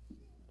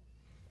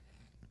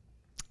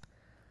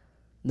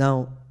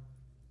 Now,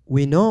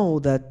 we know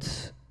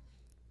that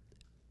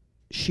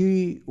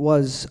she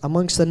was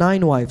amongst the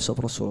 9 wives of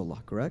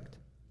Rasulullah, correct?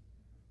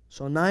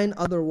 So 9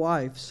 other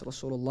wives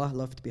Rasulullah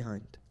left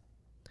behind.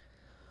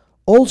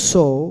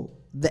 Also,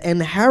 the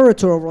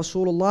inheritor of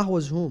Rasulullah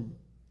was whom?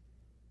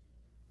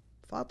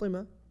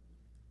 Fatima,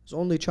 his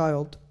only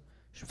child.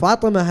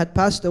 Fatima had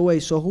passed away,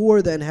 so who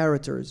were the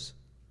inheritors?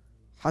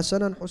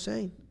 Hassan and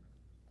Hussein.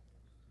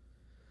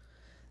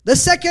 The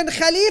second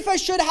Khalifa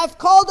should have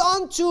called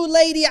on to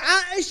Lady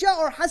Aisha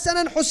or Hassan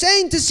and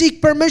Hussein to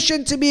seek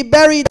permission to be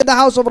buried in the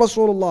house of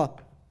Rasulullah.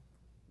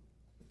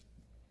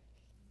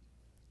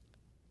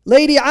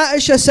 Lady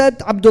Aisha said,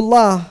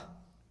 Abdullah,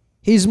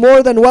 he's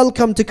more than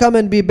welcome to come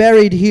and be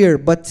buried here,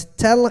 but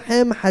tell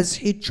him, has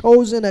he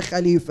chosen a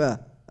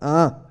Khalifa?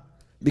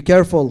 Be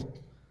careful.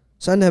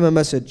 Send him a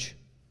message.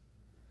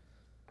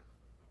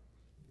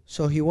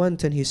 So he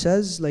went and he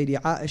says, Lady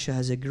Aisha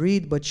has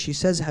agreed, but she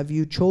says, have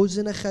you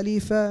chosen a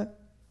Khalifa?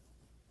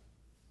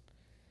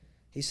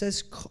 He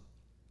says,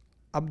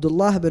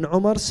 Abdullah bin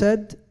Umar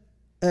said,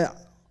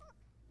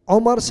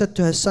 Umar said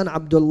to his son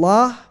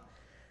Abdullah,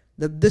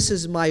 that this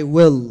is my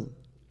will.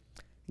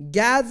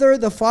 Gather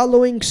the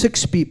following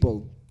 6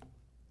 people.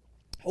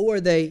 Who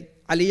were they?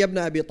 Ali ibn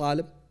Abi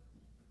Talib,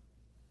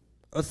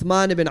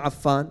 Uthman ibn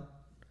Affan,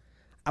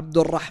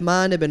 Abdul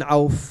Rahman ibn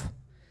Auf,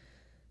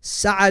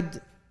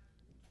 Sa'ad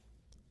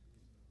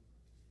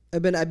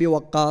ibn Abi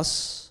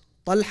Waqqas,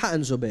 Talha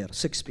and Zubair.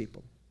 6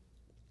 people.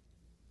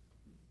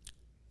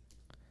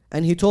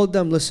 And he told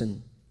them,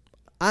 listen,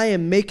 I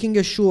am making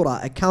a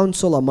shura, a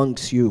council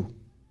amongst you.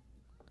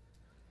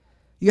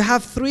 You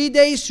have 3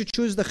 days to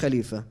choose the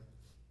Khalifa.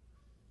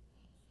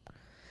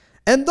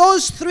 In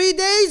those 3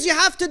 days, you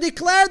have to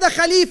declare the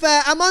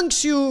Khalifa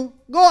amongst you.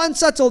 Go and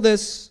settle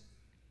this.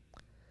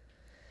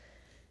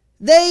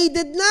 They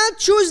did not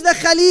choose the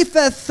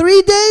Khalifa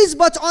 3 days,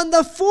 but on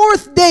the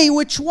 4th day,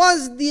 which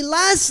was the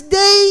last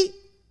day,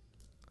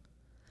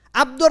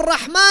 Abdul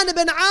Rahman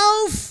ibn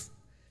Auf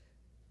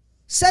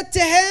said to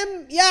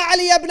him, Ya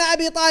Ali ibn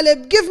Abi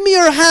Talib, give me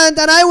your hand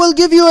and I will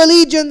give you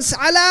allegiance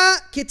ala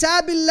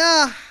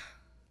kitabillah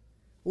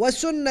wa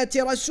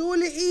sunnati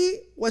rasulihi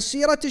wa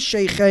sirat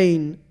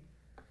al-shaykhain.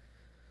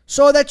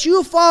 So that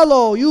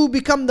you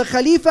become the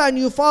Khalifa and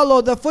you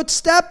follow the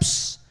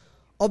footsteps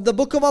of the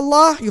Book of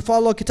Allah, you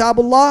follow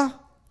Kitabullah.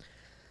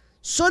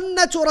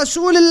 Sunnatu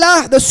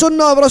Rasulullah, the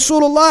Sunnah of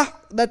Rasulullah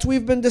that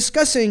we've been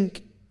discussing.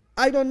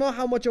 I don't know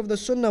how much of the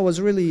Sunnah was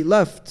really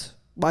left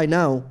by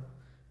now,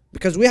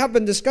 because we have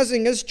been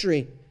discussing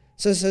history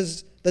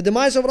since the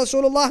demise of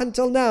Rasulullah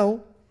until now.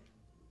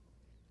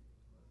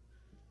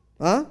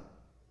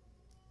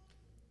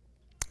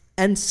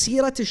 And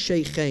Sirat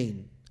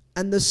al-Shaykhain,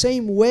 and the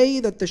same way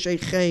that the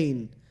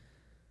Shaykhain.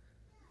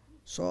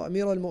 So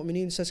Amir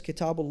al-Mu'mineen says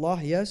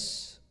Kitabullah,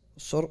 yes.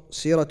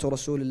 Siratu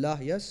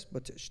Rasulullah, yes.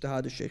 But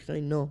Ijtihad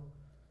al-Shaykhain, no.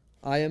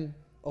 I am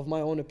of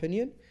my own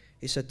opinion.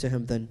 He said to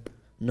him then,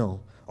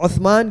 no.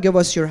 Uthman, give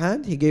us your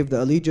hand. He gave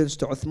the allegiance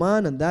to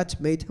Uthman, and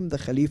that made him the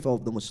Khalifa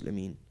of the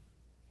Muslimin.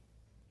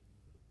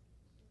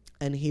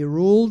 And he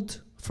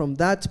ruled from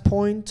that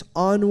point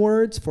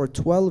onwards for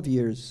 12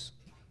 years.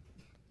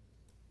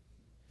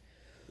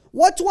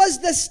 What was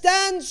the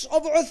stance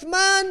of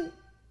Uthman?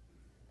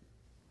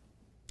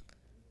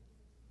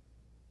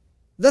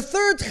 The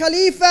 3rd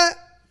Khalifa,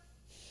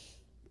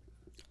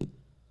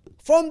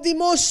 from the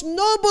most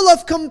noble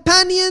of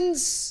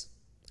companions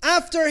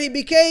after he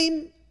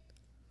became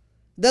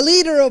the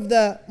leader of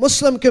the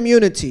Muslim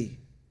community.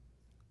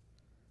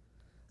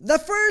 The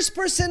first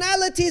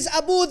personality is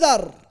Abu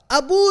Dhar.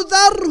 Abu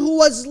Dhar, who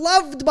was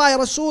loved by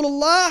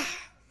Rasulullah.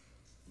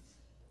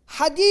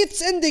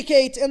 Hadiths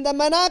indicate in the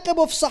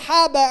Manaqib of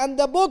Sahaba and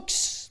the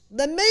books,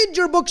 the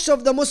major books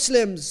of the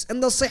Muslims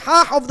and the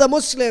Sihah of the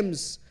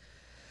Muslims,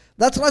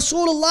 that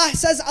Rasulullah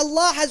says,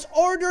 Allah has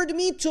ordered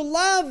me to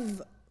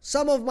love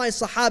some of my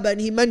Sahaba,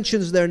 and he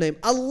mentions their name.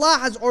 Allah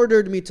has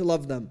ordered me to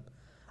love them.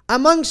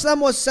 Amongst them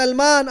was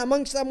Salman,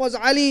 amongst them was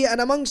Ali,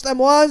 and amongst them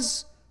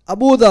was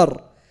Abu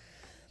Dhar.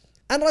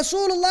 And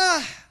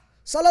Rasulullah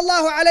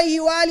sallallahu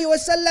alayhi wa alihi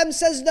wasallam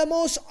says, the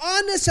most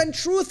honest and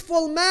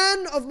truthful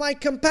man of my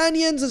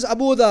companions is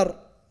Abu Dhar.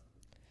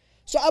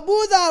 So Abu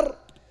Dhar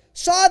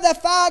saw the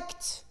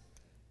fact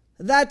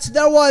that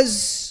there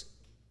was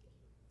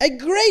a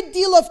great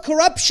deal of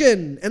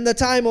corruption in the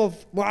time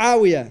of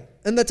Muawiyah,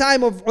 in the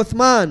time of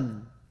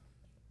Uthman.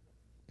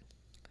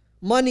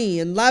 Money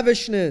and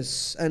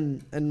lavishness,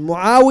 and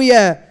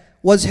Muawiyah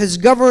was his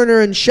governor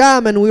in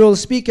Sham, and we will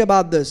speak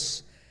about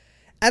this.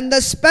 And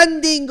the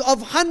spending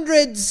of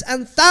hundreds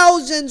and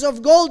thousands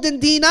of golden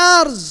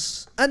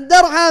dinars and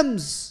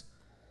dirhams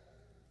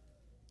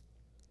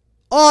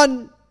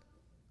on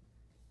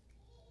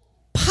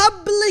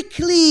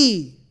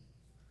publicly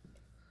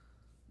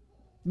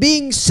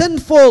being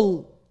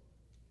sinful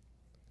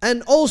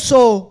and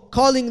also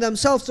calling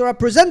themselves the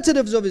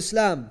representatives of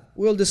Islam.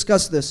 We'll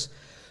discuss this.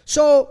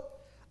 So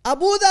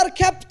Abu Dhar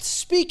kept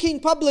speaking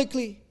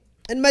publicly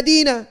in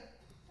Medina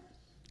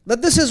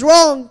that this is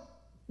wrong,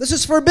 this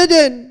is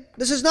forbidden,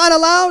 this is not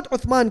allowed.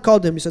 Uthman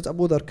called him. He said,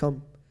 Abu Dhar,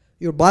 come.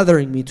 You're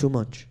bothering me too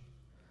much.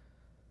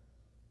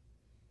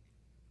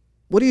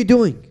 What are you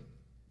doing?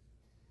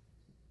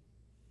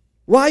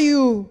 Why are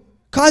you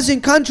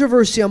causing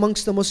controversy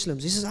amongst the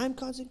Muslims? He says, I'm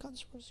causing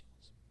controversy.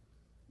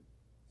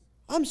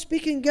 I'm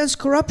speaking against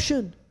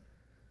corruption.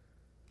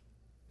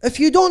 If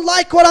you don't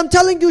like what I'm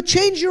telling you,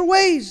 change your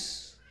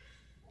ways.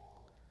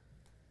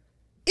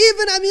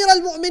 Even Amir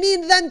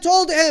al-Mu'mineen then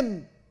told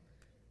him,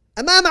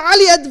 Imam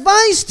Ali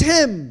advised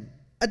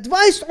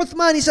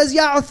Uthman. He says,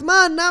 Ya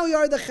Uthman, now you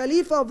are the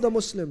Khalifa of the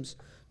Muslims.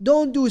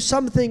 Don't do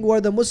something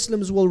where the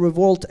Muslims will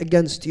revolt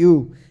against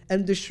you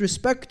and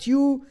disrespect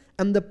you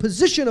and the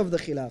position of the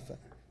Khilafah.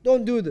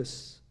 Don't do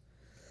this.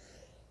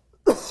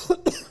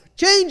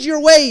 Change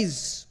your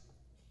ways.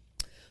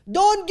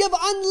 Don't give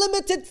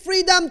unlimited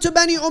freedom to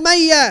Bani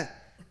Umayyah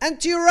and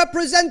to your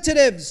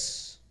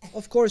representatives.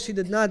 Of course, he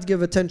did not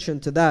give attention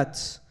to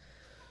that.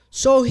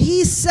 So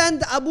he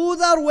sent Abu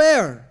Dhar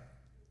where?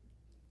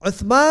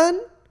 Uthman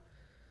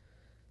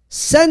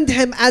sent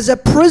him as a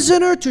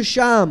prisoner to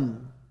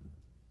Sham.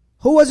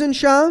 Who was in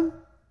Sham?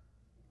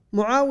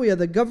 Muawiyah,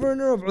 the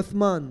governor of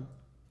Uthman.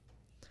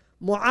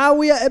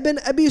 Muawiyah ibn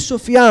Abi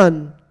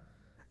Sufyan.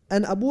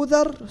 And Abu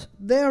Dhar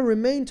there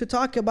remained to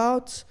talk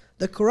about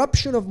the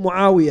corruption of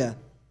Muawiyah.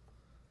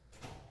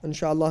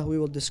 Inshallah, we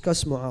will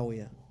discuss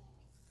Muawiyah.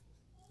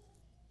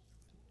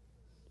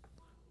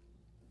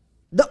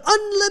 The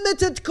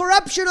unlimited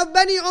corruption of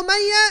Bani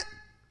Umayyah.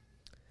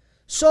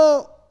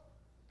 So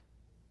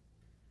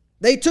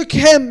they took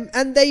him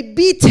and they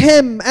beat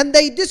him and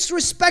they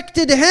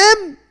disrespected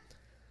him.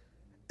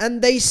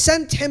 And they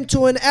sent him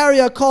to an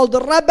area called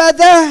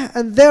Rabada,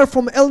 and there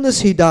from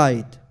illness he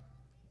died.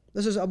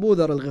 This is Abu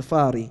Dhar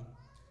al-Ghifari.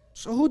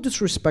 So who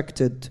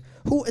disrespected?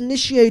 Who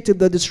initiated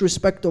the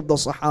disrespect of the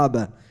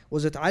Sahaba?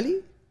 Was it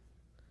Ali?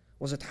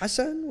 Was it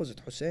Hassan? Was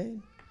it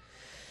Hussein?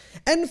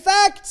 In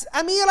fact,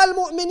 Amir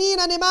al-Mu'mineen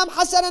and Imam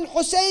Hassan and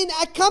Hussein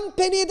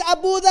accompanied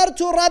Abu Dhar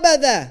to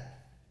Rabada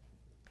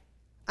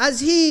as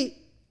he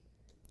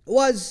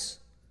was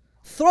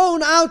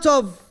thrown out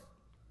of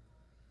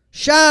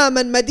Sham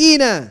and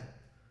Medina.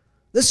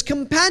 This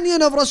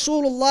companion of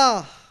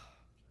Rasulullah,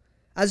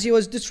 as he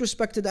was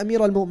disrespected,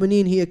 Amir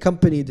al-Mu'mineen, he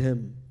accompanied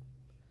him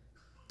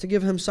to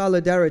give him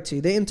solidarity.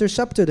 They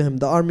intercepted him.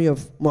 The army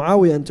of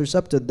Muawiyah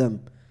intercepted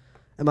them,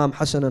 Imam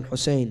Hassan and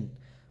Hussein.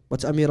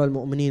 But Amir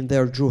al-Mu'mineen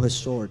there drew his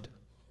sword.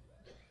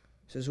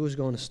 He says, who's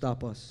going to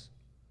stop us?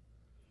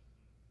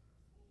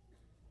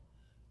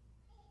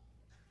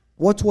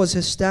 What was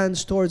his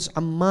stance towards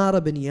Ammar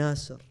ibn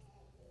Yasir?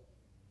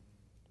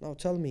 Now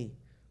tell me,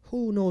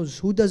 who knows,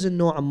 who doesn't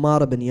know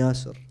Ammar ibn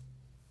Yasir?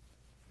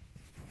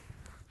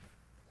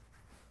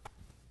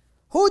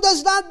 Who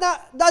does not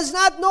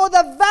know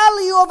the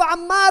value of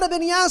Ammar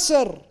ibn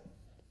Yasir?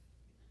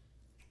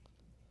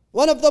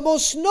 One of the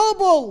most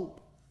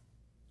noble,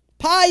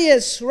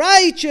 pious,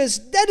 righteous,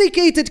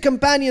 dedicated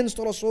companions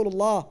to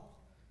Rasulullah.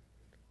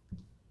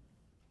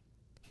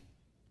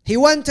 He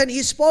went and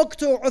he spoke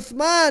to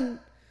Uthman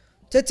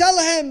to tell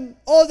him,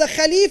 oh the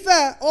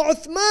Khalifa, oh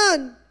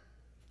Uthman,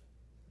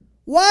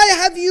 why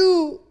have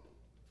you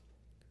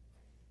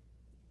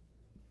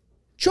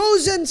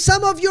chosen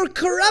some of your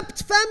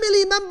corrupt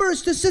family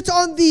members to sit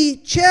on the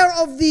chair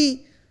of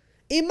the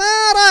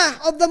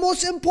Imara of the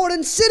most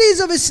important cities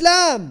of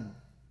Islam?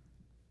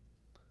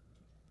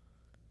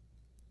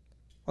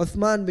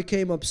 Uthman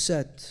became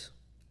upset.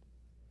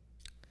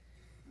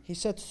 He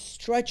said,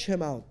 stretch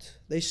him out.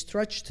 They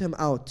stretched him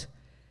out.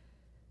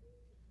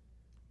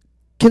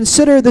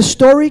 Consider the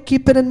story,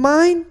 keep it in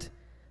mind,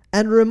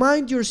 and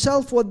remind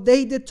yourself what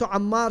they did to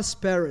Ammar's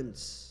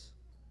parents.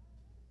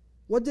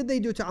 What did they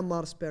do to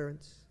Ammar's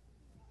parents?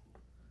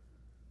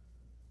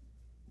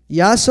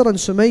 Yasir and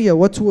Sumayya,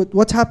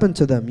 what happened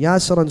to them?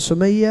 Yasir and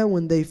Sumayya,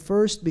 when they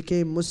first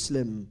became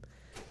Muslim,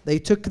 they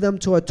took them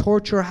to a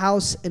torture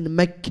house in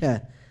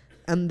Mecca,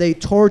 and they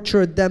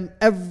tortured them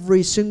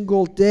every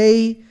single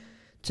day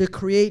to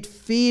create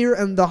fear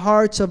in the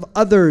hearts of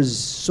others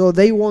so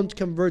they won't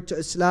convert to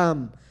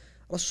Islam.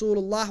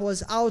 Rasulullah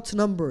was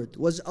outnumbered,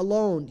 was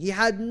alone. He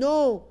had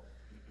no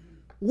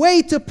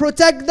way to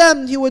protect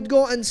them, he would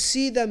go and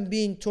see them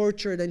being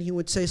tortured and he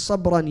would say,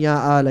 Sabran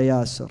ya ala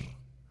Yasir.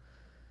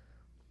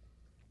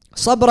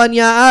 Sabran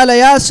ya ala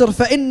Yasir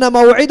fa inna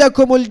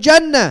maw'idakum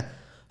al-jannah.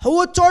 Who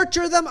would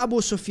torture them?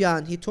 Abu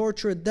Sufyan. He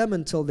tortured them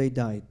until they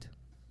died.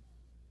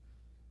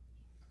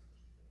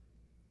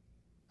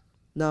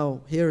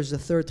 Now, here's the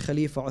third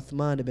Khalifa,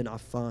 Uthman ibn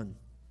Affan.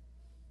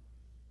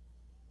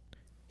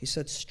 He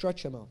said,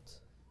 stretch him out.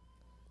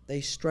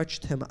 They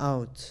stretched him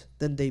out.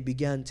 Then they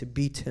began to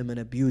beat him and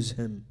abuse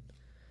him.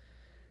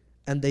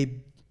 And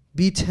they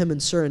beat him in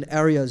certain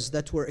areas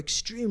that were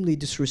extremely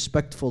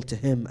disrespectful to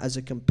him as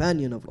a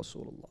companion of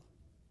Rasulullah.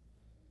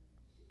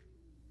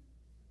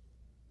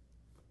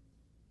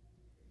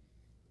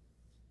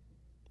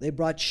 They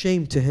brought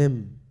shame to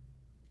him.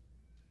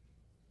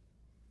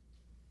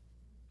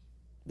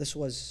 This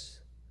was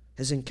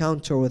his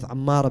encounter with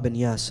Ammar bin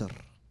Yasir.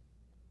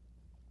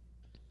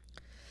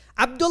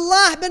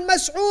 Abdullah bin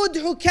Mas'ud,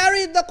 who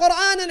carried the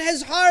Quran in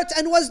his heart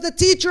and was the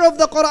teacher of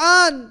the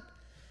Quran.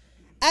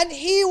 And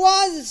he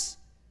was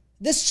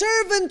the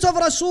servant of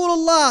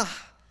Rasulullah.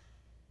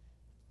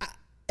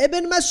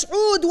 Ibn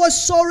Mas'ud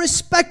was so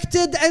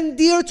respected and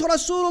dear to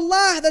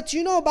Rasulullah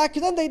that, back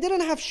then they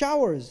didn't have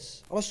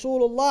showers.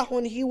 Rasulullah,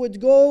 when he would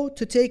go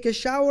to take a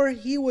shower,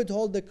 he would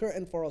hold the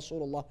curtain for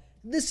Rasulullah.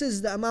 This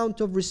is the amount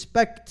of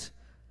respect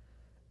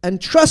and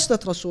trust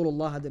that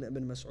Rasulullah had in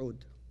Ibn Mas'ud.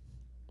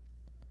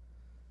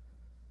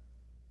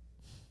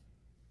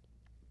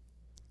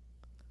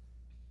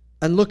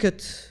 And look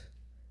at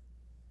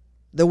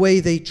the way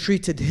they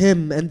treated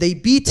him, and they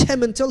beat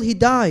him until he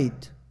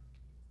died.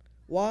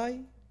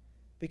 Why?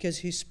 Because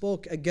he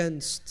spoke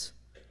against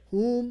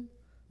whom?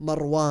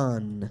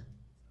 Marwan.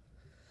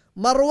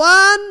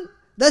 Marwan,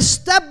 the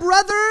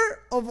stepbrother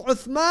of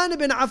Uthman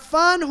ibn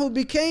Affan, who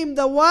became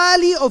the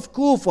wali of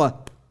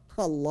Kufa.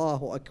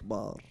 Allahu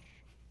Akbar.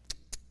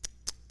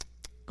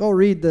 Go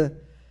read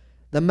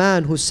the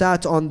man who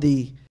sat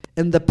in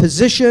the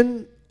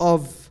position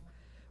of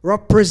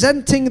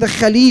representing the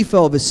Khalifa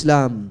of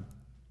Islam.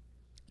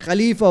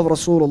 Khalifa of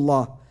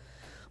Rasulullah.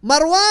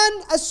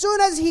 Marwan, as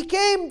soon as he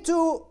came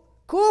to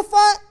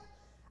Kufa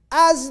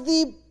as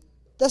the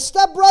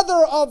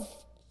stepbrother of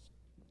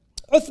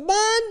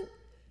Uthman,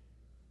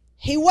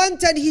 he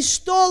went and he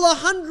stole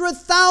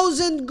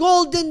 100,000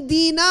 golden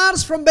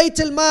dinars from Bayt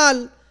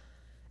al-Mal.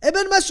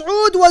 Ibn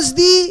Mas'ud was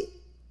the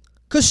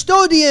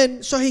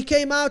custodian, so he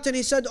came out and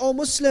he said, "O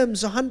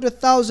Muslims,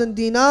 100,000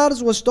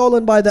 dinars was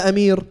stolen by the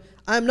Amir.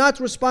 I'm not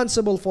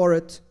responsible for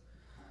it."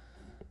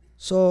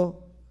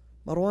 So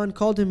Marwan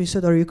called him, he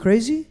said, "Are you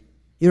crazy?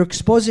 You're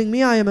exposing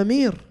me, I am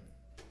Amir.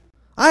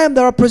 I am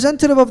the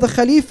representative of the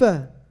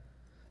Khalifa."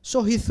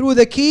 So he threw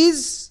the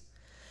keys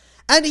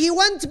and he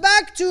went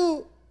back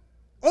to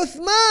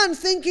Uthman,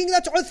 thinking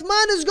that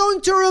Uthman is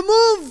going to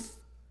remove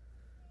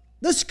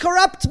this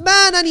corrupt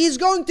man and he's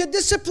going to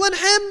discipline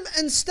him.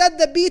 Instead,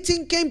 the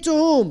beating came to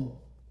whom?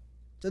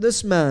 To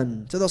this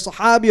man, to the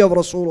Sahabi of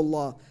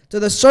Rasulullah, to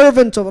the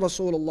servant of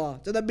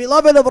Rasulullah, to the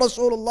beloved of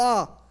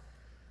Rasulullah.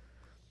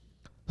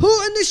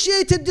 Who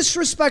initiated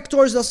disrespect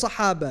towards the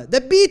Sahaba?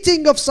 The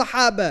beating of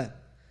Sahaba,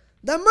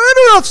 the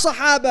murder of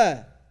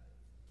Sahaba.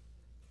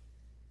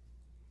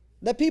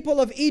 The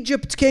people of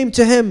Egypt came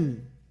to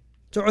him,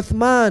 to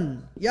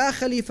Uthman, Ya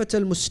Khalifat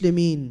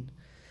al-Muslimin,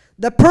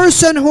 the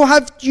person who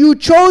have you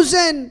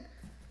chosen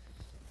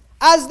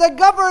as the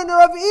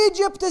governor of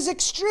Egypt is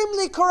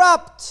extremely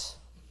corrupt.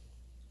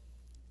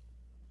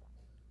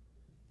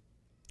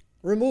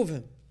 Remove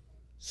him.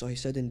 So he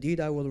said, "Indeed,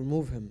 I will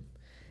remove him.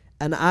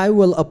 And I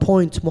will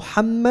appoint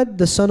Muhammad,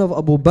 the son of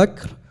Abu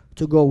Bakr,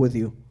 to go with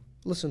you."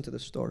 Listen to the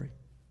story.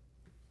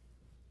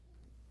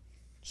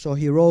 So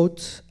he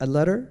wrote a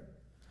letter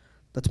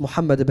that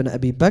Muhammad ibn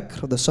Abi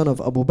Bakr, the son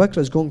of Abu Bakr,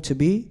 is going to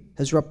be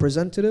his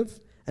representative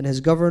and his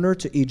governor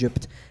to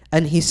Egypt.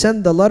 And he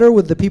sent the letter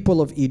with the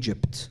people of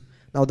Egypt.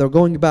 Now they're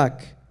going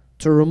back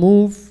to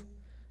remove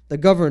the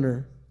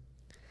governor.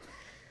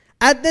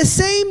 At the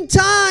same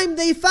time,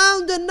 they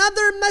found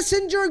another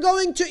messenger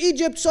going to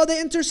Egypt, so they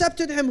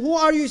intercepted him. "Who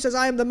are you?" He says,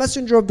 "I am the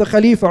messenger of the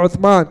Khalifa,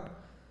 Uthman."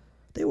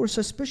 They were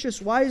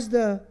suspicious. Why is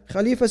the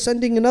Khalifa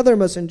sending another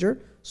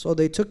messenger? So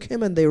they took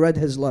him and they read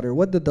his letter.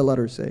 What did the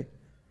letter say?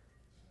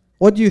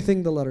 What do you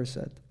think the letter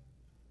said?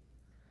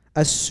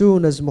 "As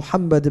soon as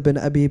Muhammad ibn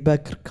Abi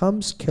Bakr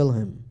comes, kill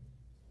him.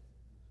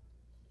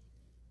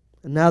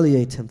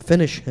 Annihilate him,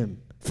 finish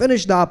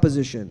the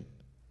opposition."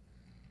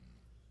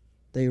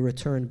 They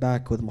returned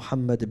back with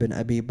Muhammad ibn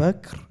Abi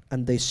Bakr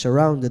and they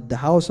surrounded the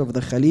house of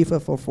the Khalifa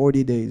for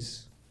 40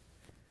 days.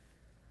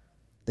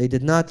 They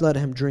did not let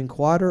him drink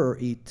water or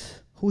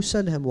eat. Who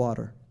sent him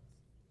water?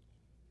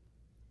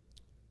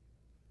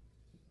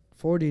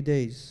 40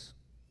 days.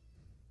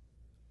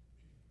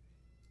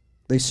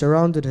 They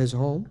surrounded his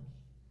home,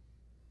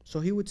 so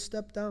he would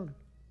step down.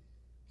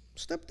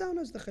 Step down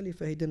as the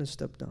Khalifa. He didn't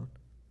step down.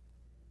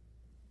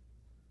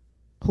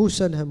 Who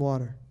sent him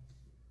water?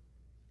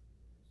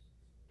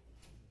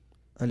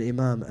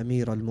 Al-Imam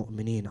Amir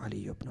al-Mu'mineen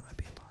Ali ibn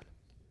Abi Talib.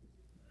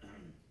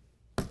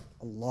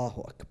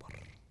 Allahu Akbar.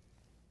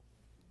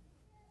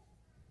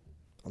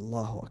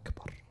 Allahu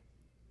Akbar.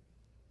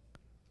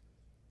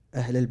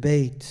 Ahl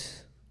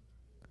al-Bayt,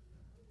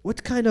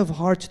 what kind of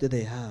heart do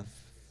they have?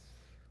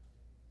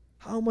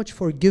 How much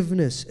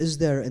forgiveness is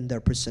there in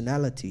their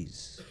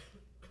personalities?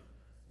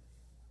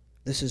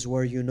 This is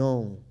where you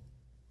know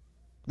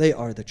they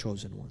are the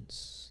chosen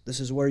ones. This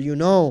is where you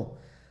know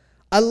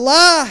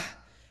Allah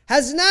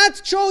has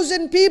not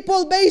chosen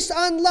people based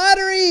on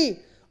lottery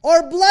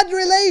or blood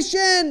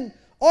relation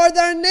or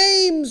their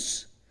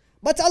names,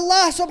 but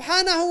Allah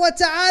subhanahu wa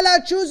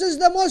ta'ala chooses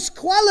the most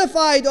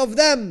qualified of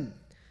them.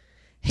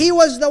 He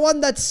was the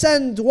one that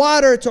sent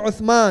water to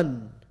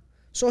Uthman,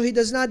 so he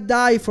does not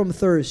die from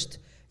thirst.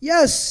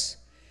 Yes,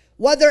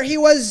 whether he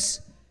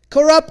was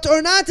corrupt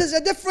or not is a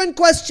different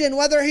question.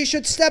 Whether he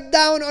should step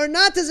down or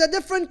not is a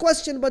different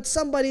question. But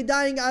somebody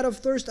dying out of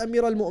thirst,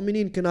 Amir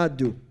al-Mu'mineen cannot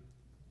do.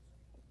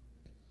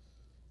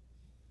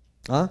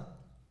 Huh?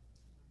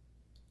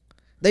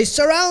 They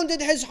surrounded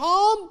his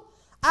home.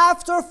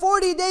 After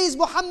 40 days,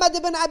 Muhammad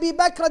ibn Abi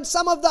Bakr and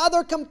some of the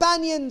other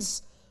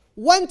companions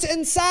went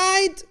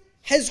inside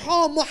his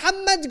home.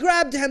 Muhammad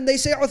grabbed him. They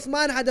say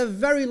Uthman had a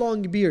very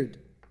long beard.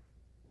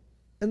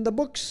 In the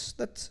books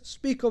that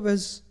speak of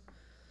his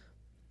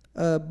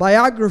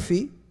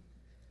biography,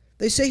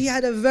 they say he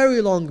had a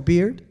very long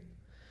beard.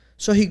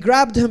 So he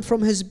grabbed him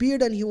from his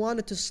beard and he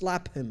wanted to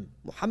slap him,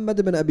 Muhammad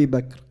ibn Abi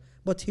Bakr.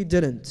 But he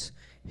didn't.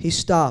 He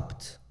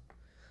stopped.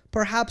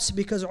 Perhaps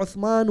because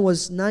Uthman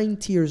was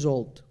 90 years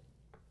old.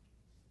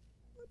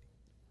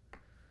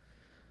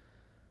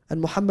 And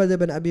Muhammad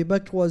ibn Abi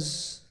Bakr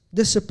was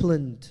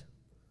disciplined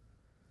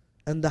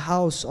in the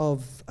house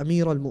of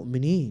Amir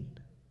al-Mu'mineen.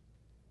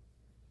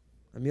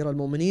 Amir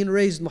al-Mu'mineen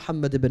raised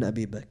Muhammad ibn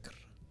Abi Bakr.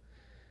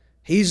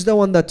 He's the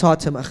one that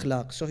taught him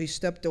akhlaq. So he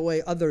stepped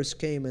away. Others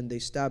came and they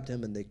stabbed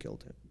him and they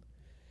killed him.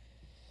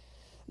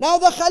 Now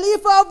the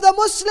Khalifa of the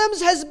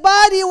Muslims, his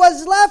body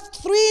was left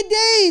 3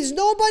 days.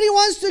 Nobody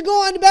wants to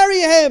go and bury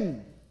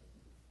him.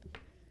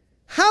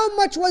 How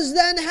much was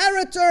the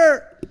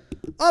inheritor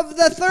of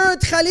the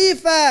third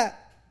Khalifa,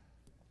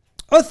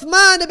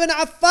 Uthman ibn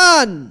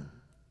Affan?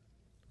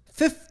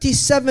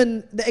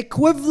 57, the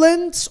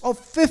equivalent of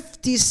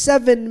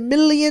 $57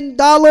 million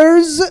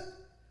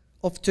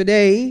of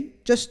today,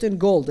 just in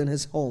gold in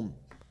his home.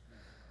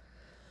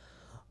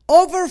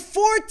 Over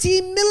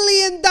 $40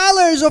 million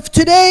of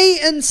today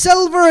in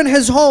silver in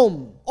his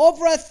home.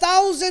 Over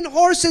 1,000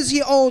 horses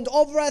he owned.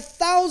 Over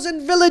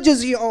 1,000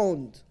 villages he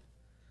owned.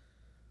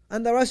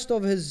 And the rest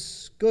of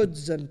his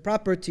goods and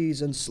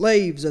properties and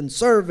slaves and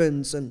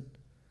servants, and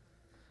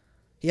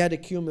he had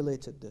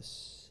accumulated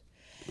this.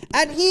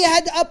 And he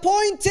had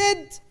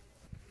appointed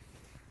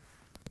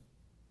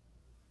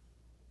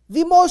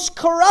the most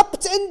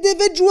corrupt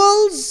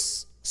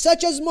individuals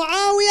such as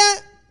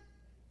Muawiyah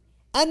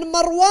and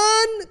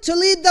Marwan to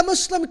lead the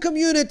Muslim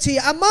community.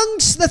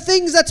 Amongst the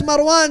things that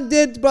Marwan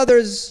did,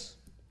 brothers,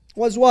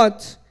 was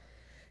what?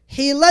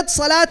 He led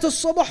Salatul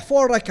Subh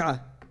 4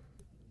 rak'ah.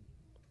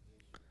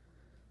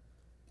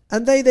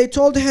 And they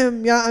told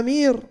him, Ya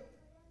Amir,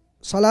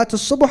 Salatul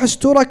Subh is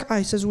 2 rak'ah.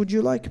 He says, would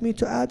you like me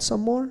to add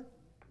some more?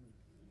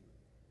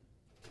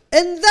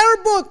 In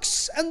their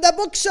books, and the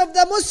books of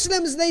the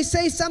Muslims, they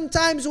say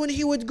sometimes when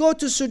he would go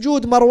to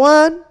sujood,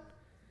 Marwan,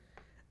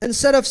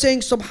 instead of saying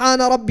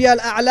Subhana Rabbi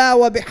al-A'la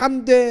wa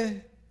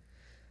bihamdih,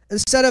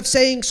 instead of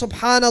saying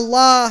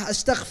Subhanallah,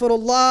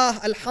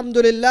 Astaghfirullah,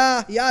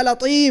 Alhamdulillah, Ya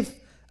Latif,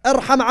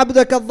 Arham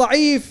abdak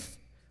al-Dha'if,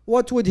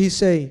 what would he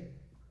say?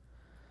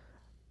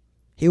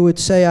 He would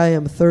say, I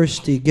am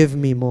thirsty, give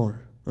me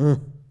more.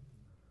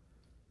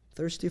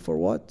 Thirsty for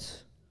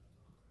what?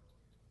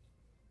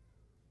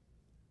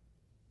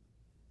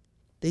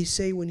 They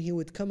say when he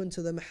would come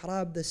into the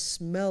mihrab, the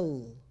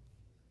smell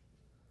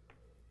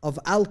of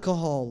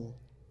alcohol,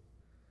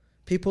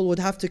 people would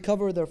have to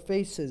cover their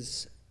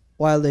faces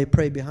while they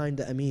pray behind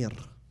the Amir.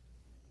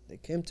 They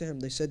came to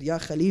him, they said, Ya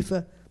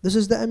Khalifa, this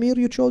is the Amir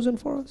you chosen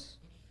for us?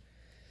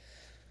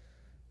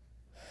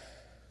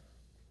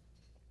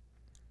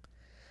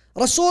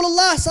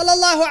 Rasulullah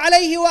sallallahu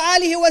alayhi wa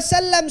alihi wa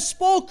sallam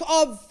spoke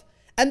of,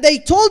 and they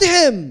told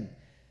him,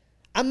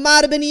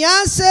 Ammar bin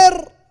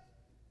Yasir,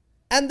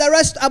 and the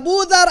rest, Abu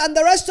Dhar and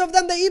the rest of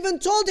them, they even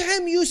told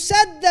him, you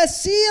said the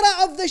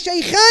seerah of the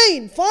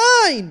Shaykhain.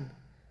 Fine.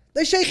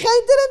 The Shaykhain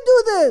didn't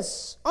do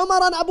this.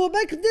 Umar and Abu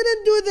Bakr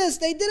didn't do this.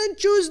 They didn't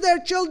choose their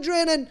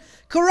children, and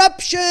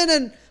corruption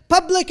and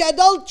public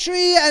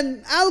adultery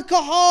and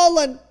alcohol,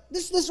 and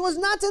this was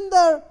not in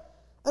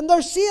their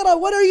seerah.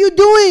 What are you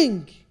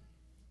doing?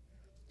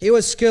 He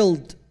was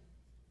killed.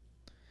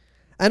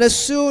 And as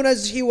soon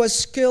as he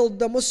was killed,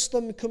 the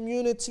Muslim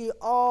community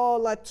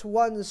all at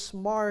once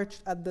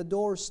marched at the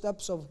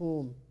doorsteps of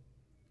whom?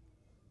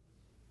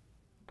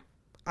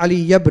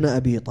 Ali ibn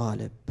Abi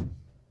Talib.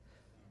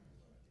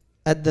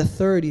 At the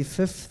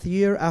 35th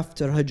year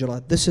after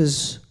Hijrah. This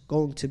is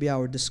going to be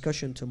our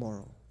discussion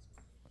tomorrow.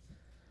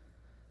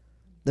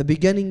 The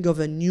beginning of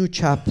a new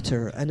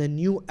chapter and a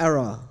new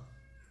era.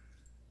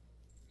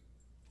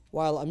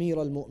 While Amir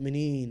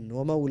al-Mu'mineen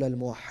wa Mawla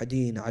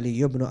al-Muwahhideen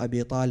Ali ibn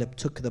Abi Talib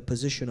took the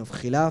position of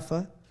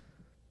Khilafah,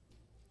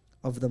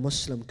 of the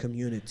Muslim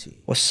community.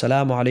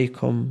 Wassalamu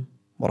alaikum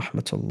wa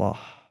rahmatullah.